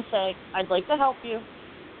stand up and say, I'd like to help you.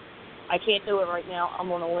 I can't do it right now.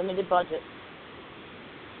 I'm on a limited budget.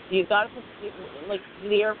 You've got to put, like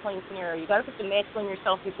the airplane scenario, you've got to put the mask on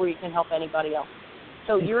yourself before you can help anybody else.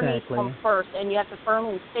 So your needs come first, and you have to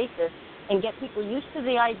firmly state this and get people used to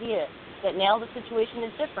the idea that now the situation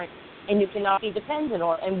is different, and you cannot be dependent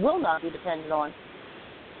on, and will not be dependent on,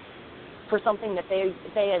 for something that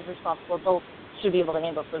they as responsible adults should be able to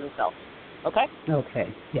handle for themselves. Okay?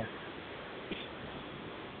 Okay, yes.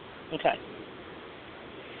 Okay.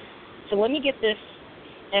 So let me get this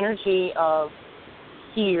energy of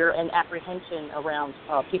fear and apprehension around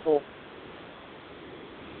people.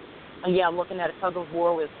 And I'm looking at a tug of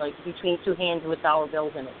war with, between two hands with dollar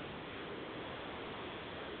bills in it.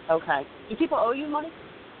 Okay. Do people owe you money?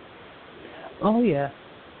 Oh, yeah.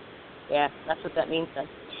 Yeah, that's what that means then.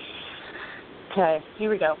 Okay, here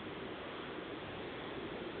we go.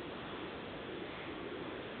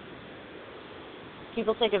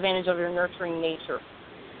 People take advantage of your nurturing nature.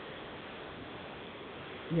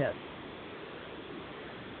 Yes.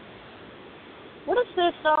 What is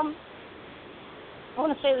this, I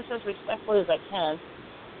want to say this as respectfully as I can.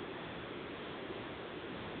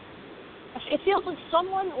 It feels like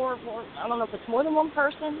someone, or I don't know if it's more than one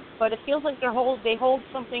person, but it feels like they hold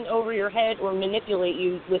something over your head or manipulate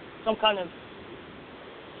you with some kind of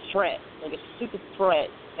threat, like a stupid threat.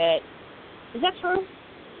 Is that true?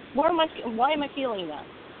 Why am I feeling that?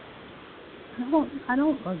 I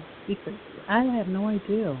don't, because I have no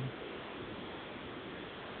idea.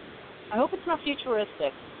 I hope it's not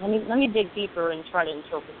futuristic. Let me dig deeper and try to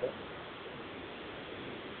interpret this.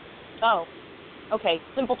 Oh, okay.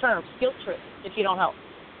 Simple terms. Guilt trip if you don't help.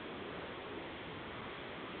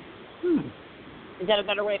 Is that a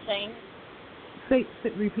better way of saying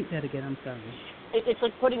it? Repeat that again. I'm sorry. It's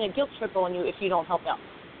like putting a guilt trip on you if you don't help out.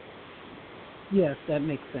 Yes, that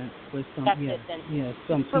makes sense. With some, That's it then. Yeah,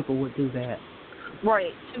 some people would do that.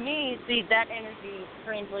 Right. To me, that energy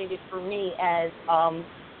translated for me as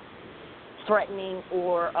threatening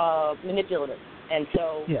or manipulative, and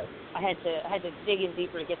so yes. I had to dig in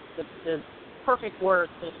deeper to get the perfect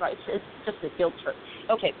words to describe. It's just a guilt trip.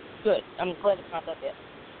 Okay, good. I'm glad it's not that bad.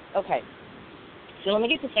 Okay, so let me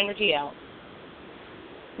get this energy out.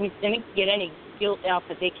 Let me get any guilt out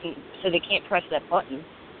so they can't press that button.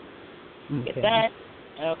 Okay. Get that.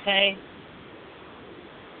 Okay.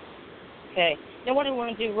 Okay. Now what I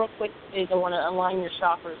want to do real quick is I want to align your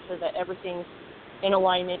chakras so that everything's in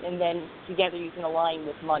alignment, and then together you can align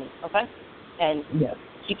with money, okay? And yes.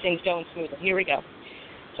 keep things going smoothly. Here we go.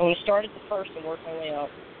 So I'm going to start at the first and work my way up.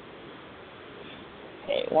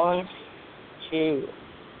 Okay, 1, 2,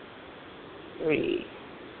 3,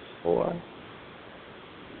 4,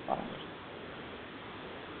 5.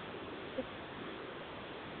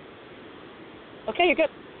 Okay, you're good.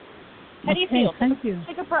 How do you feel? Thank you.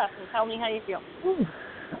 Take a breath and tell me how you feel. Ooh,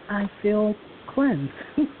 I feel cleansed.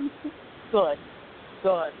 Good.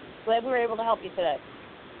 Glad we were able to help you today.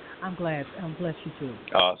 I'm glad. Bless you too.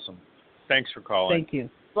 Awesome. Thanks for calling. Thank you.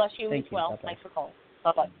 Bless you Thank as you. well. Bye-bye. Thanks for calling.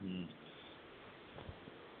 Bye-bye. Mm-hmm.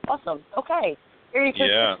 Awesome. Okay. Area code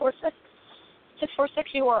 646. 646,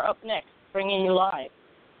 you are up next, bringing you live.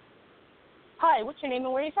 Hi, what's your name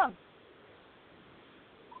and where are you from?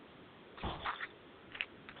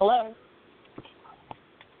 Hello?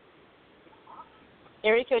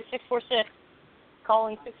 Area code 646.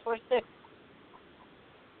 Calling 646.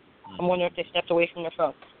 I'm wondering if they stepped away from their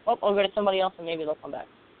phone. Oh, I'll go to somebody else and maybe they'll come back.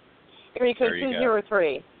 Area code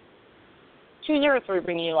 203. 203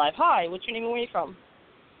 bringing you live. Hi, what's your name and where are you from?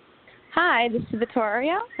 Hi, this is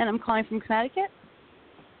Victoria, and I'm calling from Connecticut.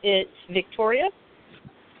 It's Victoria?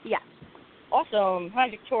 Yes. Awesome. Hi,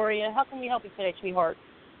 Victoria. How can we help you today, sweetheart?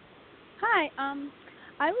 Hi.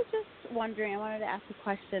 I was just wondering, I wanted to ask a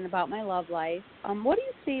question about my love life. What do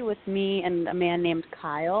you see with me and a man named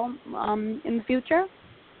Kyle in the future?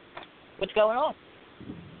 What's going on?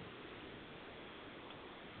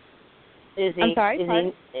 I'm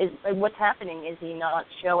sorry? What's happening? Is he not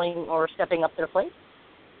showing or stepping up to the plate?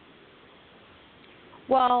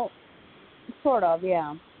 Well, sort of,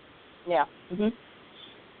 yeah. Yeah.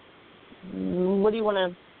 What do you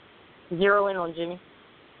want to zero in on, Jimmy?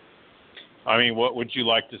 I mean, what would you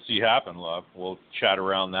like to see happen, love? We'll chat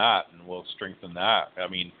around that and we'll strengthen that. I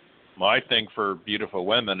mean, my thing for beautiful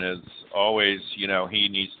women is always, he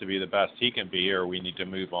needs to be the best he can be, or we need to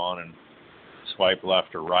move on and swipe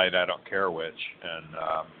left or right. I don't care which. And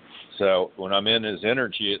so when I'm in his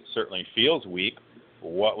energy, it certainly feels weak.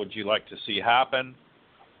 What would you like to see happen?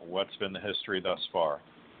 What's been the history thus far?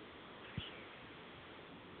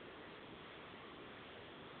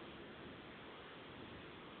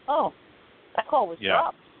 Oh, that call was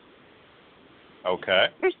dropped. Okay.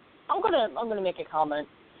 I'm gonna make a comment.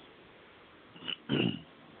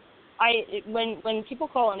 When people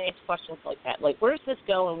call and ask questions like that, like, where's this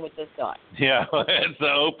going with this guy? Yeah, it's an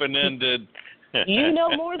open-ended. You know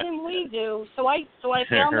more than we do, so I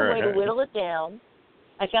found a way to whittle it down.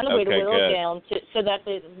 I found a way to whittle it down so that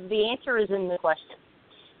the answer is in the question.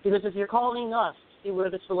 Because if you're calling us to see where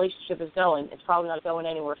this relationship is going, it's probably not going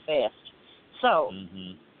anywhere fast. So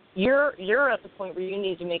you're at the point where you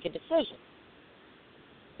need to make a decision.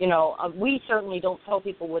 We certainly don't tell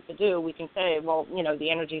people what to do. We can say, well, the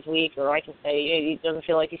energy's weak, or I can say, hey, he doesn't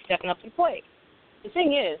feel like he's stepping up to the plate. The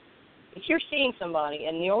thing is, if you're seeing somebody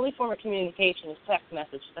and the only form of communication is text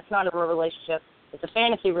message, that's not a real relationship. It's a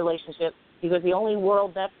fantasy relationship, because the only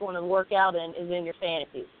world that's going to work out in is in your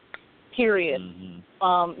fantasies, period.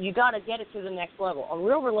 You got to get it to the next level. A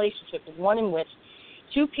real relationship is one in which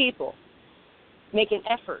two people make an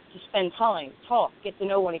effort to spend time, talk, get to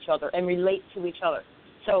know each other, and relate to each other.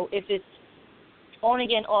 So if it's on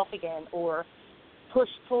again, off again, or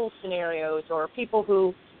push-pull scenarios, or people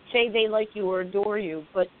who say they like you or adore you,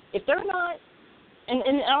 but if they're not,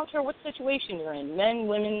 and I don't care what situation you're in, men,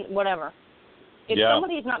 women, whatever, if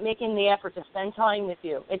somebody's not making the effort to spend time with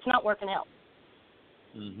you, it's not working out.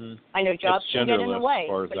 I know jobs can get in the way,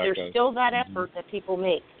 but there's still that effort that people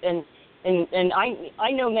make. And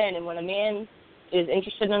I know men, and when a man is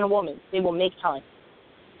interested in a woman, they will make time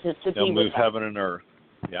to be with her. They'll move heaven and earth.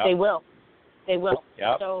 Yep. They will.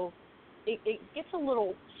 Yep. So it gets a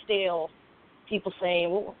little stale people saying,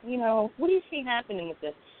 well, what do you see happening with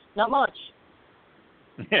this? Not much.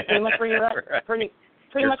 Pretty much where you're at. Right. Pretty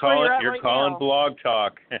You're much calling, where you're at you're right calling now. Blog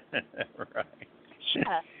Talk. Right.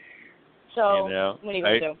 Yeah. So what are you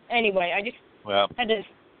gonna do? Anyway, I just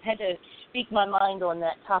had to speak my mind on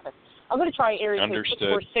that topic. I'm gonna try area code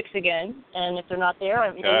 646 again, and if they're not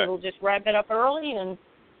there, maybe we'll just wrap it up early and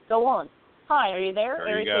go on. Hi, are you there? There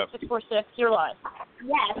area you go. code 646. You're live.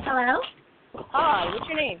 Yes, hello? Hi, what's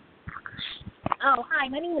your name? Oh, hi,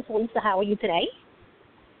 my name is Lisa. How are you today?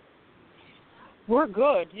 We're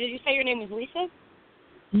good. Did you say your name was Lisa?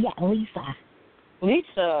 Yeah, Lisa.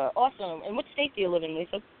 Lisa, awesome. And what state do you live in,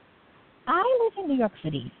 Lisa? I live in New York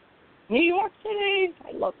City. New York City.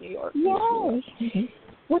 I love New York. Yes.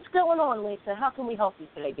 What's going on, Lisa? How can we help you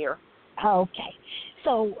today, dear? Okay.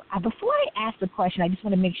 So before I ask the question, I just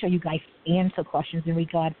want to make sure you guys answer questions in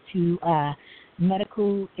regards to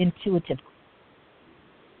medical intuitive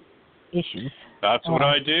issues. That's what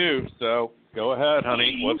I do. So go ahead,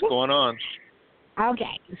 honey. What's going on?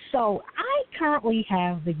 Okay. So I currently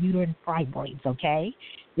have the uterine fibroids, okay?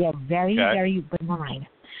 They're very, very benign.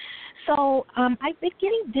 So I've been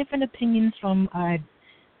getting different opinions from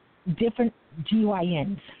different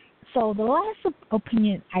GYNs. So the last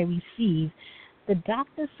opinion I received, the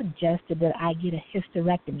doctor suggested that I get a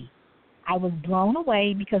hysterectomy. I was blown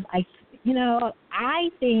away because I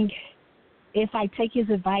think if I take his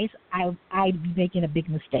advice, I'd be making a big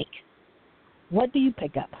mistake. What do you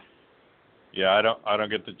pick up? Yeah, I don't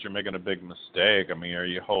get that you're making a big mistake. I mean, are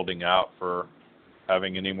you holding out for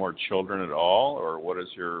having any more children at all, or what is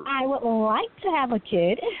your... I would like to have a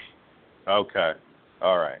kid. Okay.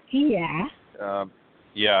 All right. Yeah.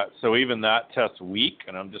 Yeah, so even that test's weak,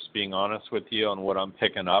 and I'm just being honest with you on what I'm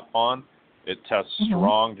picking up on. It tests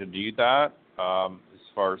strong to do that as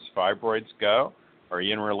far as fibroids go. Are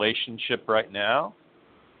you in a relationship right now?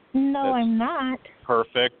 No, I'm not.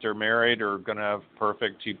 Perfect or married or going to have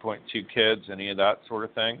perfect 2.2 kids, any of that sort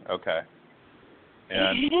of thing? Okay.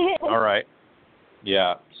 And all right.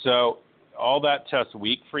 Yeah. So all that test's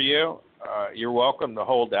weak for you. You're welcome to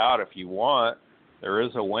hold out if you want. There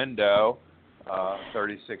is a window,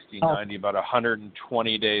 30, 60, 90, about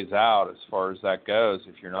 120 days out as far as that goes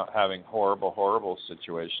if you're not having horrible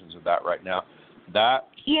situations with that right now. That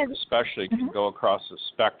especially can go across the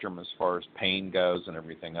spectrum as far as pain goes and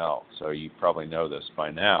everything else. So you probably know this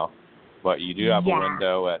by now. But you do have a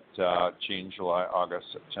window at June, July, August,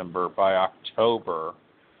 September. By October,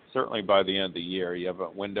 certainly by the end of the year, you have a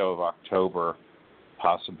window of October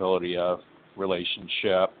possibility of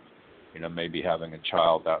relationship, maybe having a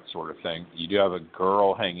child, that sort of thing. You do have a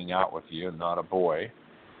girl hanging out with you and not a boy.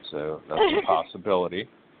 So that's a possibility.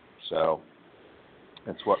 So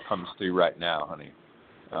that's what comes through right now, honey.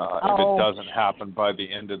 If it doesn't happen by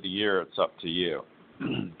the end of the year, it's up to you.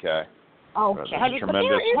 Okay. Okay. Have you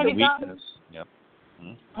gotten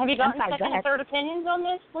second and third opinions on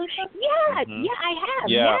this, Lisa? Yeah, I have.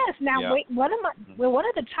 Yeah. Yes. Now, wait, one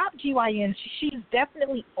of the top GYNs, she's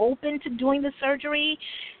definitely open to doing the surgery.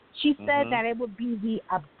 She said that it would be the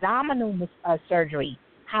abdominal surgery.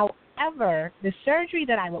 However, the surgery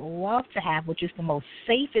that I would love to have, which is the most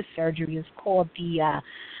safest surgery, is called the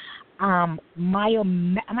I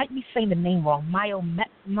might be saying the name wrong. Myomeptic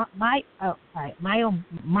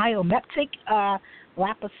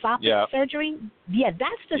laparoscopic surgery. Yeah,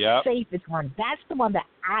 that's the safest one. That's the one that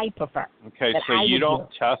I prefer. Okay, so you don't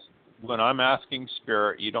test. When I'm asking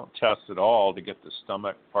Spirit, you don't test at all to get the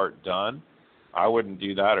stomach part done. I wouldn't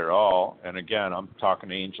do that at all. And again, I'm talking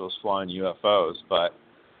to angels flying UFOs, but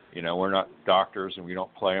we're not doctors and we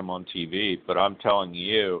don't play them on TV. But I'm telling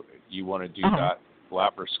you, you want to do that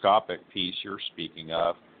laparoscopic piece you're speaking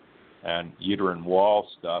of, and uterine wall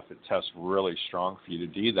stuff. It tests really strong for you to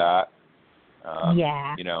do that.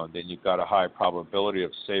 Then you've got a high probability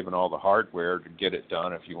of saving all the hardware to get it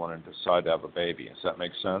done if you want to decide to have a baby. Does that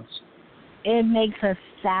make sense? It makes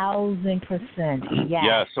 1,000%. Yes.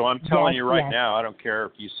 Yeah, so I'm telling you right now, I don't care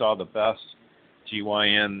if you saw the best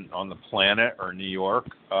GYN on the planet or New York.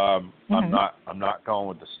 I'm not going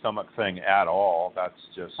with the stomach thing at all. That's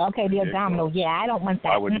just the ridiculous. abdominal. Yeah, I don't want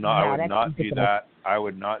that. I would not do that. I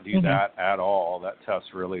would not do that at all. That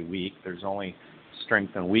test's really weak. There's only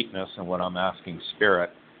strength and weakness in what I'm asking Spirit,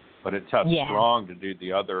 but it tests strong to do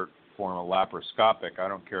the other form of laparoscopic. I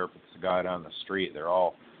don't care if it's the guy down the street. They're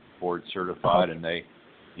all board certified, and they,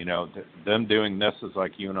 them doing this is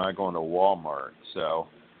like you and I going to Walmart. So,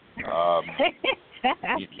 you know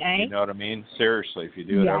what I mean? Seriously, if you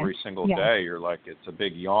do it every single day, you're like, it's a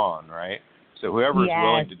big yawn, right? So whoever's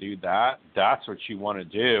willing to do that, that's what you want to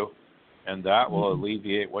do, and that will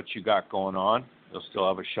alleviate what you got going on. You'll still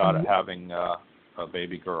have a shot at having a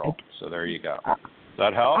baby girl. So there you go. Does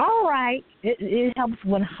that help? All right. It helps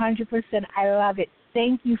 100%. I love it.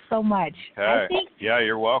 Thank you so much. Okay. Yeah,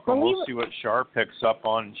 you're welcome. We'll see what Char picks up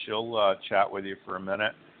on. She'll chat with you for a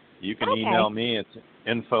minute. You can email me. It's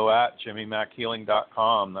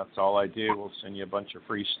info@jimmymackhealing.com. That's all I do. We'll send you a bunch of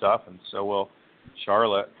free stuff, and so will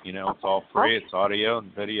Charlotte. You know, it's all free. It's audio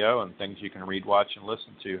and video and things you can read, watch, and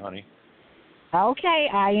listen to, honey. Okay.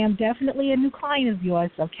 I am definitely a new client of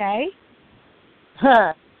yours, okay?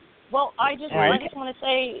 Well, I just want to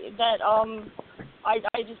say that I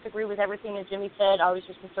just agree with everything that Jimmy said. I was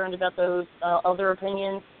just concerned about those other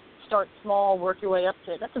opinions. Start small, work your way up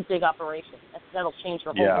to it. That's a big operation. That'll change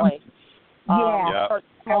your whole life. Start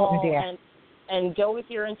small and go with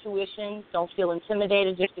your intuition. Don't feel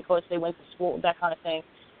intimidated just because they went to school, that kind of thing.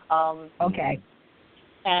 Okay.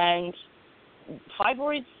 And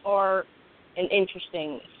fibroids are an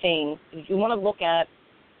interesting thing. If you want to look at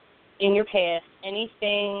in your past,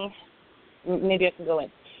 anything, maybe I can go in.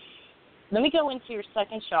 Let me go into your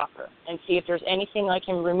second chakra and see if there's anything I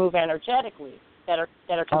can remove energetically that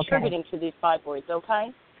are contributing to these fibroids,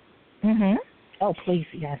 okay? Mhm. Oh, please,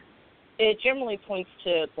 yes. It generally points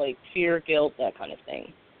to, like, fear, guilt, that kind of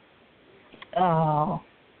thing. Oh.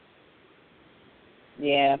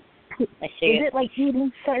 Yeah, I see Is it like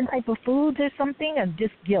eating certain type of foods or something, or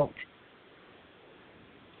just guilt?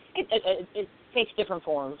 It takes different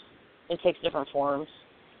forms.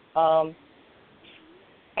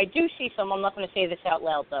 I do see some. I'm not going to say this out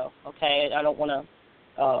loud, though, okay? I don't want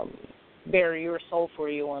to bury your soul for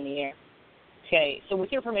you on the air. Okay, so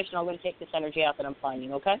with your permission, I'm going to take this energy out that I'm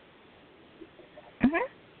finding, okay?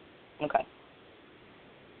 Mm-hmm. Okay.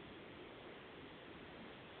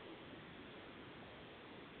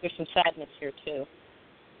 There's some sadness here, too.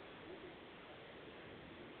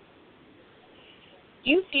 Do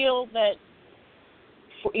you feel that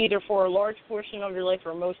either for a large portion of your life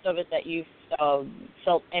or most of it that you've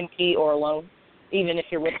felt empty or alone, even if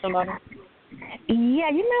you're with somebody? Yeah,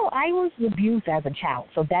 I was abused as a child,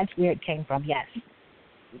 so that's where it came from, yes.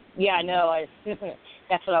 Yeah, I know.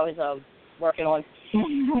 That's what I was working on.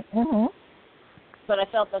 Mm-hmm. But I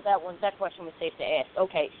felt that question was safe to ask.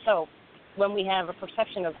 Okay, so when we have a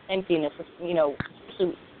perception of emptiness,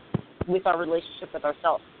 with our relationship with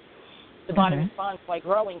ourselves, the body responds by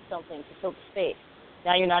growing something to fill the space.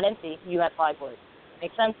 Now you're not empty, you have fibroids.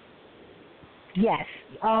 Make sense? Yes.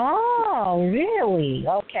 Oh, really?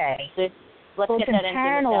 Okay. So let's get that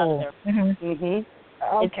emptiness out of there. Mm-hmm.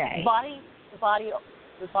 Okay.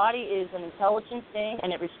 The body is an intelligent thing,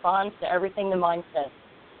 and it responds to everything the mind says.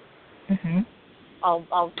 Mm-hmm.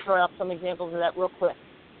 I'll throw out some examples of that real quick.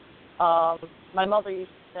 My mother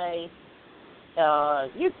used to say,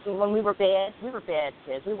 when we were bad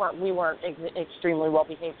kids. We weren't extremely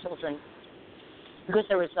well-behaved children because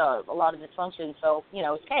there was a lot of dysfunction. So it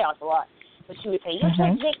was chaos a lot. But she would say, "You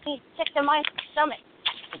can't make me sick to my stomach,"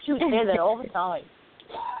 and she would say that all the time.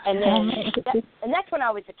 And then that's when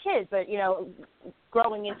I was a kid. But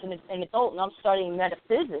growing into an adult, and I'm studying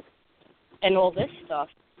metaphysics and all this stuff.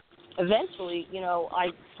 Eventually,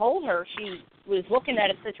 I told her she was looking at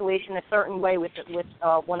a situation a certain way with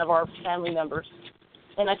one of our family members.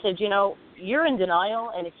 And I said, you're in denial,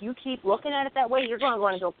 and if you keep looking at it that way, you're going to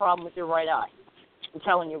run into a problem with your right eye. I'm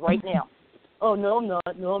telling you right now. Oh, no,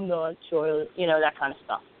 I'm not, sure. That kind of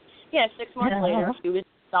stuff. Yeah, 6 months later, she was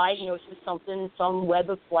diagnosed with some web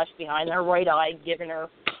of flesh behind her right eye, giving her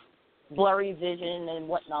blurry vision and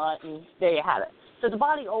whatnot, and there you have it. So the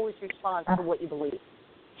body always responds to what you believe.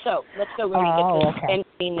 So let's go where we get this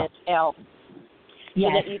emptiness out, so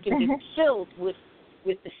that you can be filled with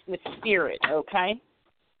spirit. Okay.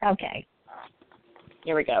 Okay.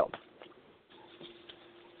 Here we go.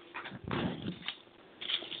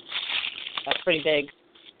 That's pretty big.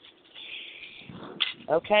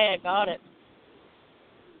 Okay, I got it.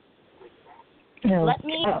 No. Let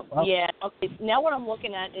me. Yeah. Okay. Now what I'm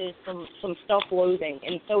looking at is some self-loathing,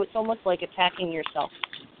 and so it's almost like attacking yourself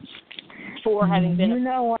for having been.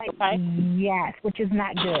 What? Okay. Yes, which is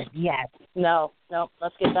not good. Yes. No.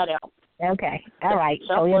 Let's get that out. Okay. All right.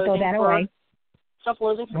 So you'll throw that away.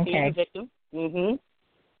 Self-loathing for being a victim. Mhm.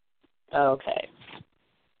 Okay.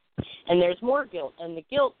 And there's more guilt, and the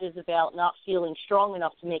guilt is about not feeling strong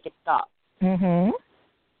enough to make it stop. Mhm.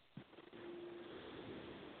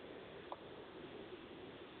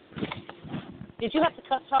 Did you have to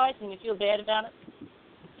cut ties and you feel bad about it?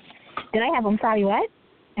 Did I have? I'm sorry. What?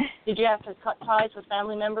 Did you have to cut ties with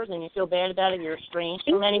family members and you feel bad about it? You're estranged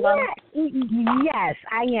from anybody? Yes,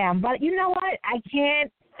 I am. But you know what? I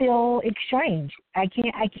can't feel estranged. I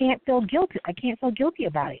can't feel guilty. I can't feel guilty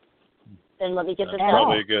about it. Then let me get this out. That's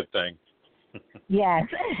probably a good thing. Yes,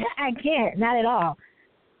 I can't. Not at all.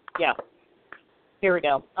 Yeah. Here we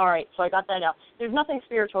go. All right, so I got that out. There's nothing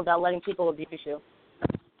spiritual about letting people abuse you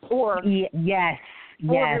or Yes.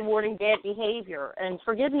 or rewarding bad behavior. And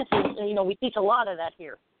forgiveness is, we teach a lot of that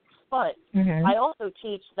here. But I also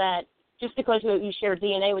teach that just because you share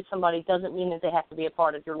DNA with somebody doesn't mean that they have to be a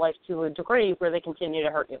part of your life to a degree where they continue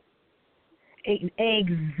to hurt you.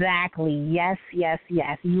 Exactly. Yes.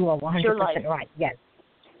 You are 100% right. Yes.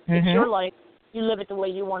 It's your life. You live it the way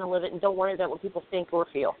you want to live it, and don't worry about what people think or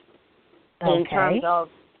feel. Okay.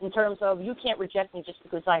 In terms of you can't reject me just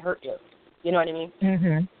because I hurt you. You know what I mean?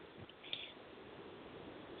 Mhm.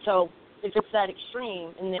 So if it's that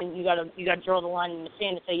extreme, and then you gotta draw the line in the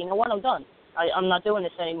sand and say, you know what, I'm done. I'm not doing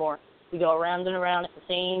this anymore. We go around and around. It's the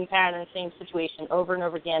same pattern, same situation over and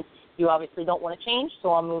over again. You obviously don't want to change,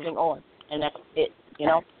 so I'm moving on, and that's it.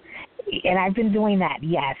 And I've been doing that.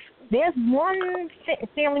 Yes. There's one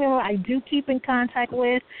family member I do keep in contact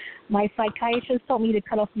with. My psychiatrist told me to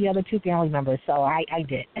cut off the other two family members, so I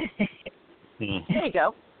did. There you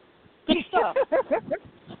go. Good stuff.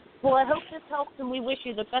 Well, I hope this helps, and we wish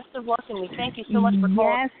you the best of luck, and we thank you so much for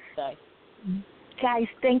calling today. Guys,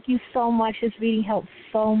 thank you so much. This reading helped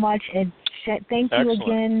so much, and thank you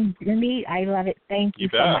again, Jimmy. I love it. Thank you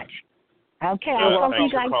so much. Okay, I'll talk to you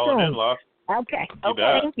guys soon. Okay.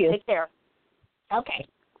 Thank you. Take care. Okay.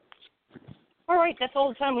 All right, that's all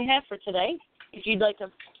the time we have for today. If you'd like a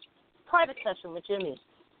private session with Jimmy,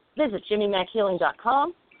 visit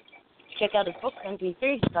jimmymackhealing.com. Check out his book, MP3.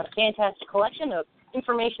 He's got a fantastic collection of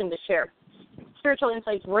information to share.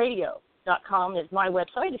 SpiritualInsightsRadio.com is my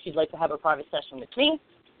website if you'd like to have a private session with me.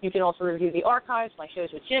 You can also review the archives, my shows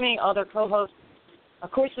with Jimmy, other co-hosts. A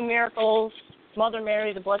Course in Miracles, Mother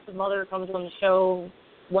Mary, the Blessed Mother, comes on the show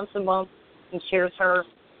once a month and shares her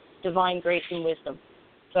divine grace and wisdom.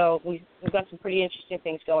 So we've got some pretty interesting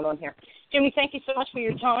things going on here. Jimmy, thank you so much for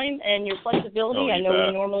your time and your flexibility. I know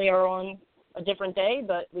we normally are on a different day,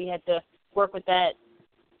 but we had to work with that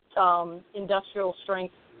industrial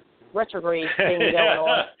strength retrograde thing going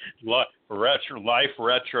on. Life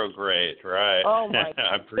retrograde, right? Oh my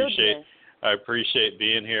goodness. I appreciate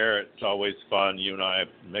being here. It's always fun. You and I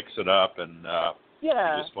mix it up, and we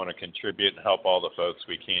just want to contribute and help all the folks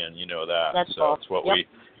we can. You know that. That's so it's what we.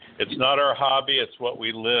 It's not our hobby. It's what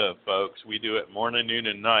we live, folks. We do it morning, noon,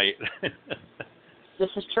 and night. This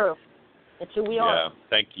is true. It's who we are. Yeah.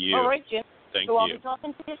 Thank you. All right, Jim. Thank so you. I'll be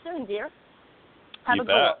talking to you soon, dear. Have you a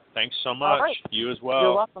bet. good one. Thanks so much. All right. You as well.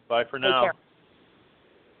 You're welcome. Bye for Take now. care.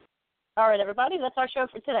 All right, everybody. That's our show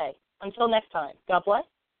for today. Until next time, God bless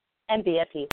and be at peace.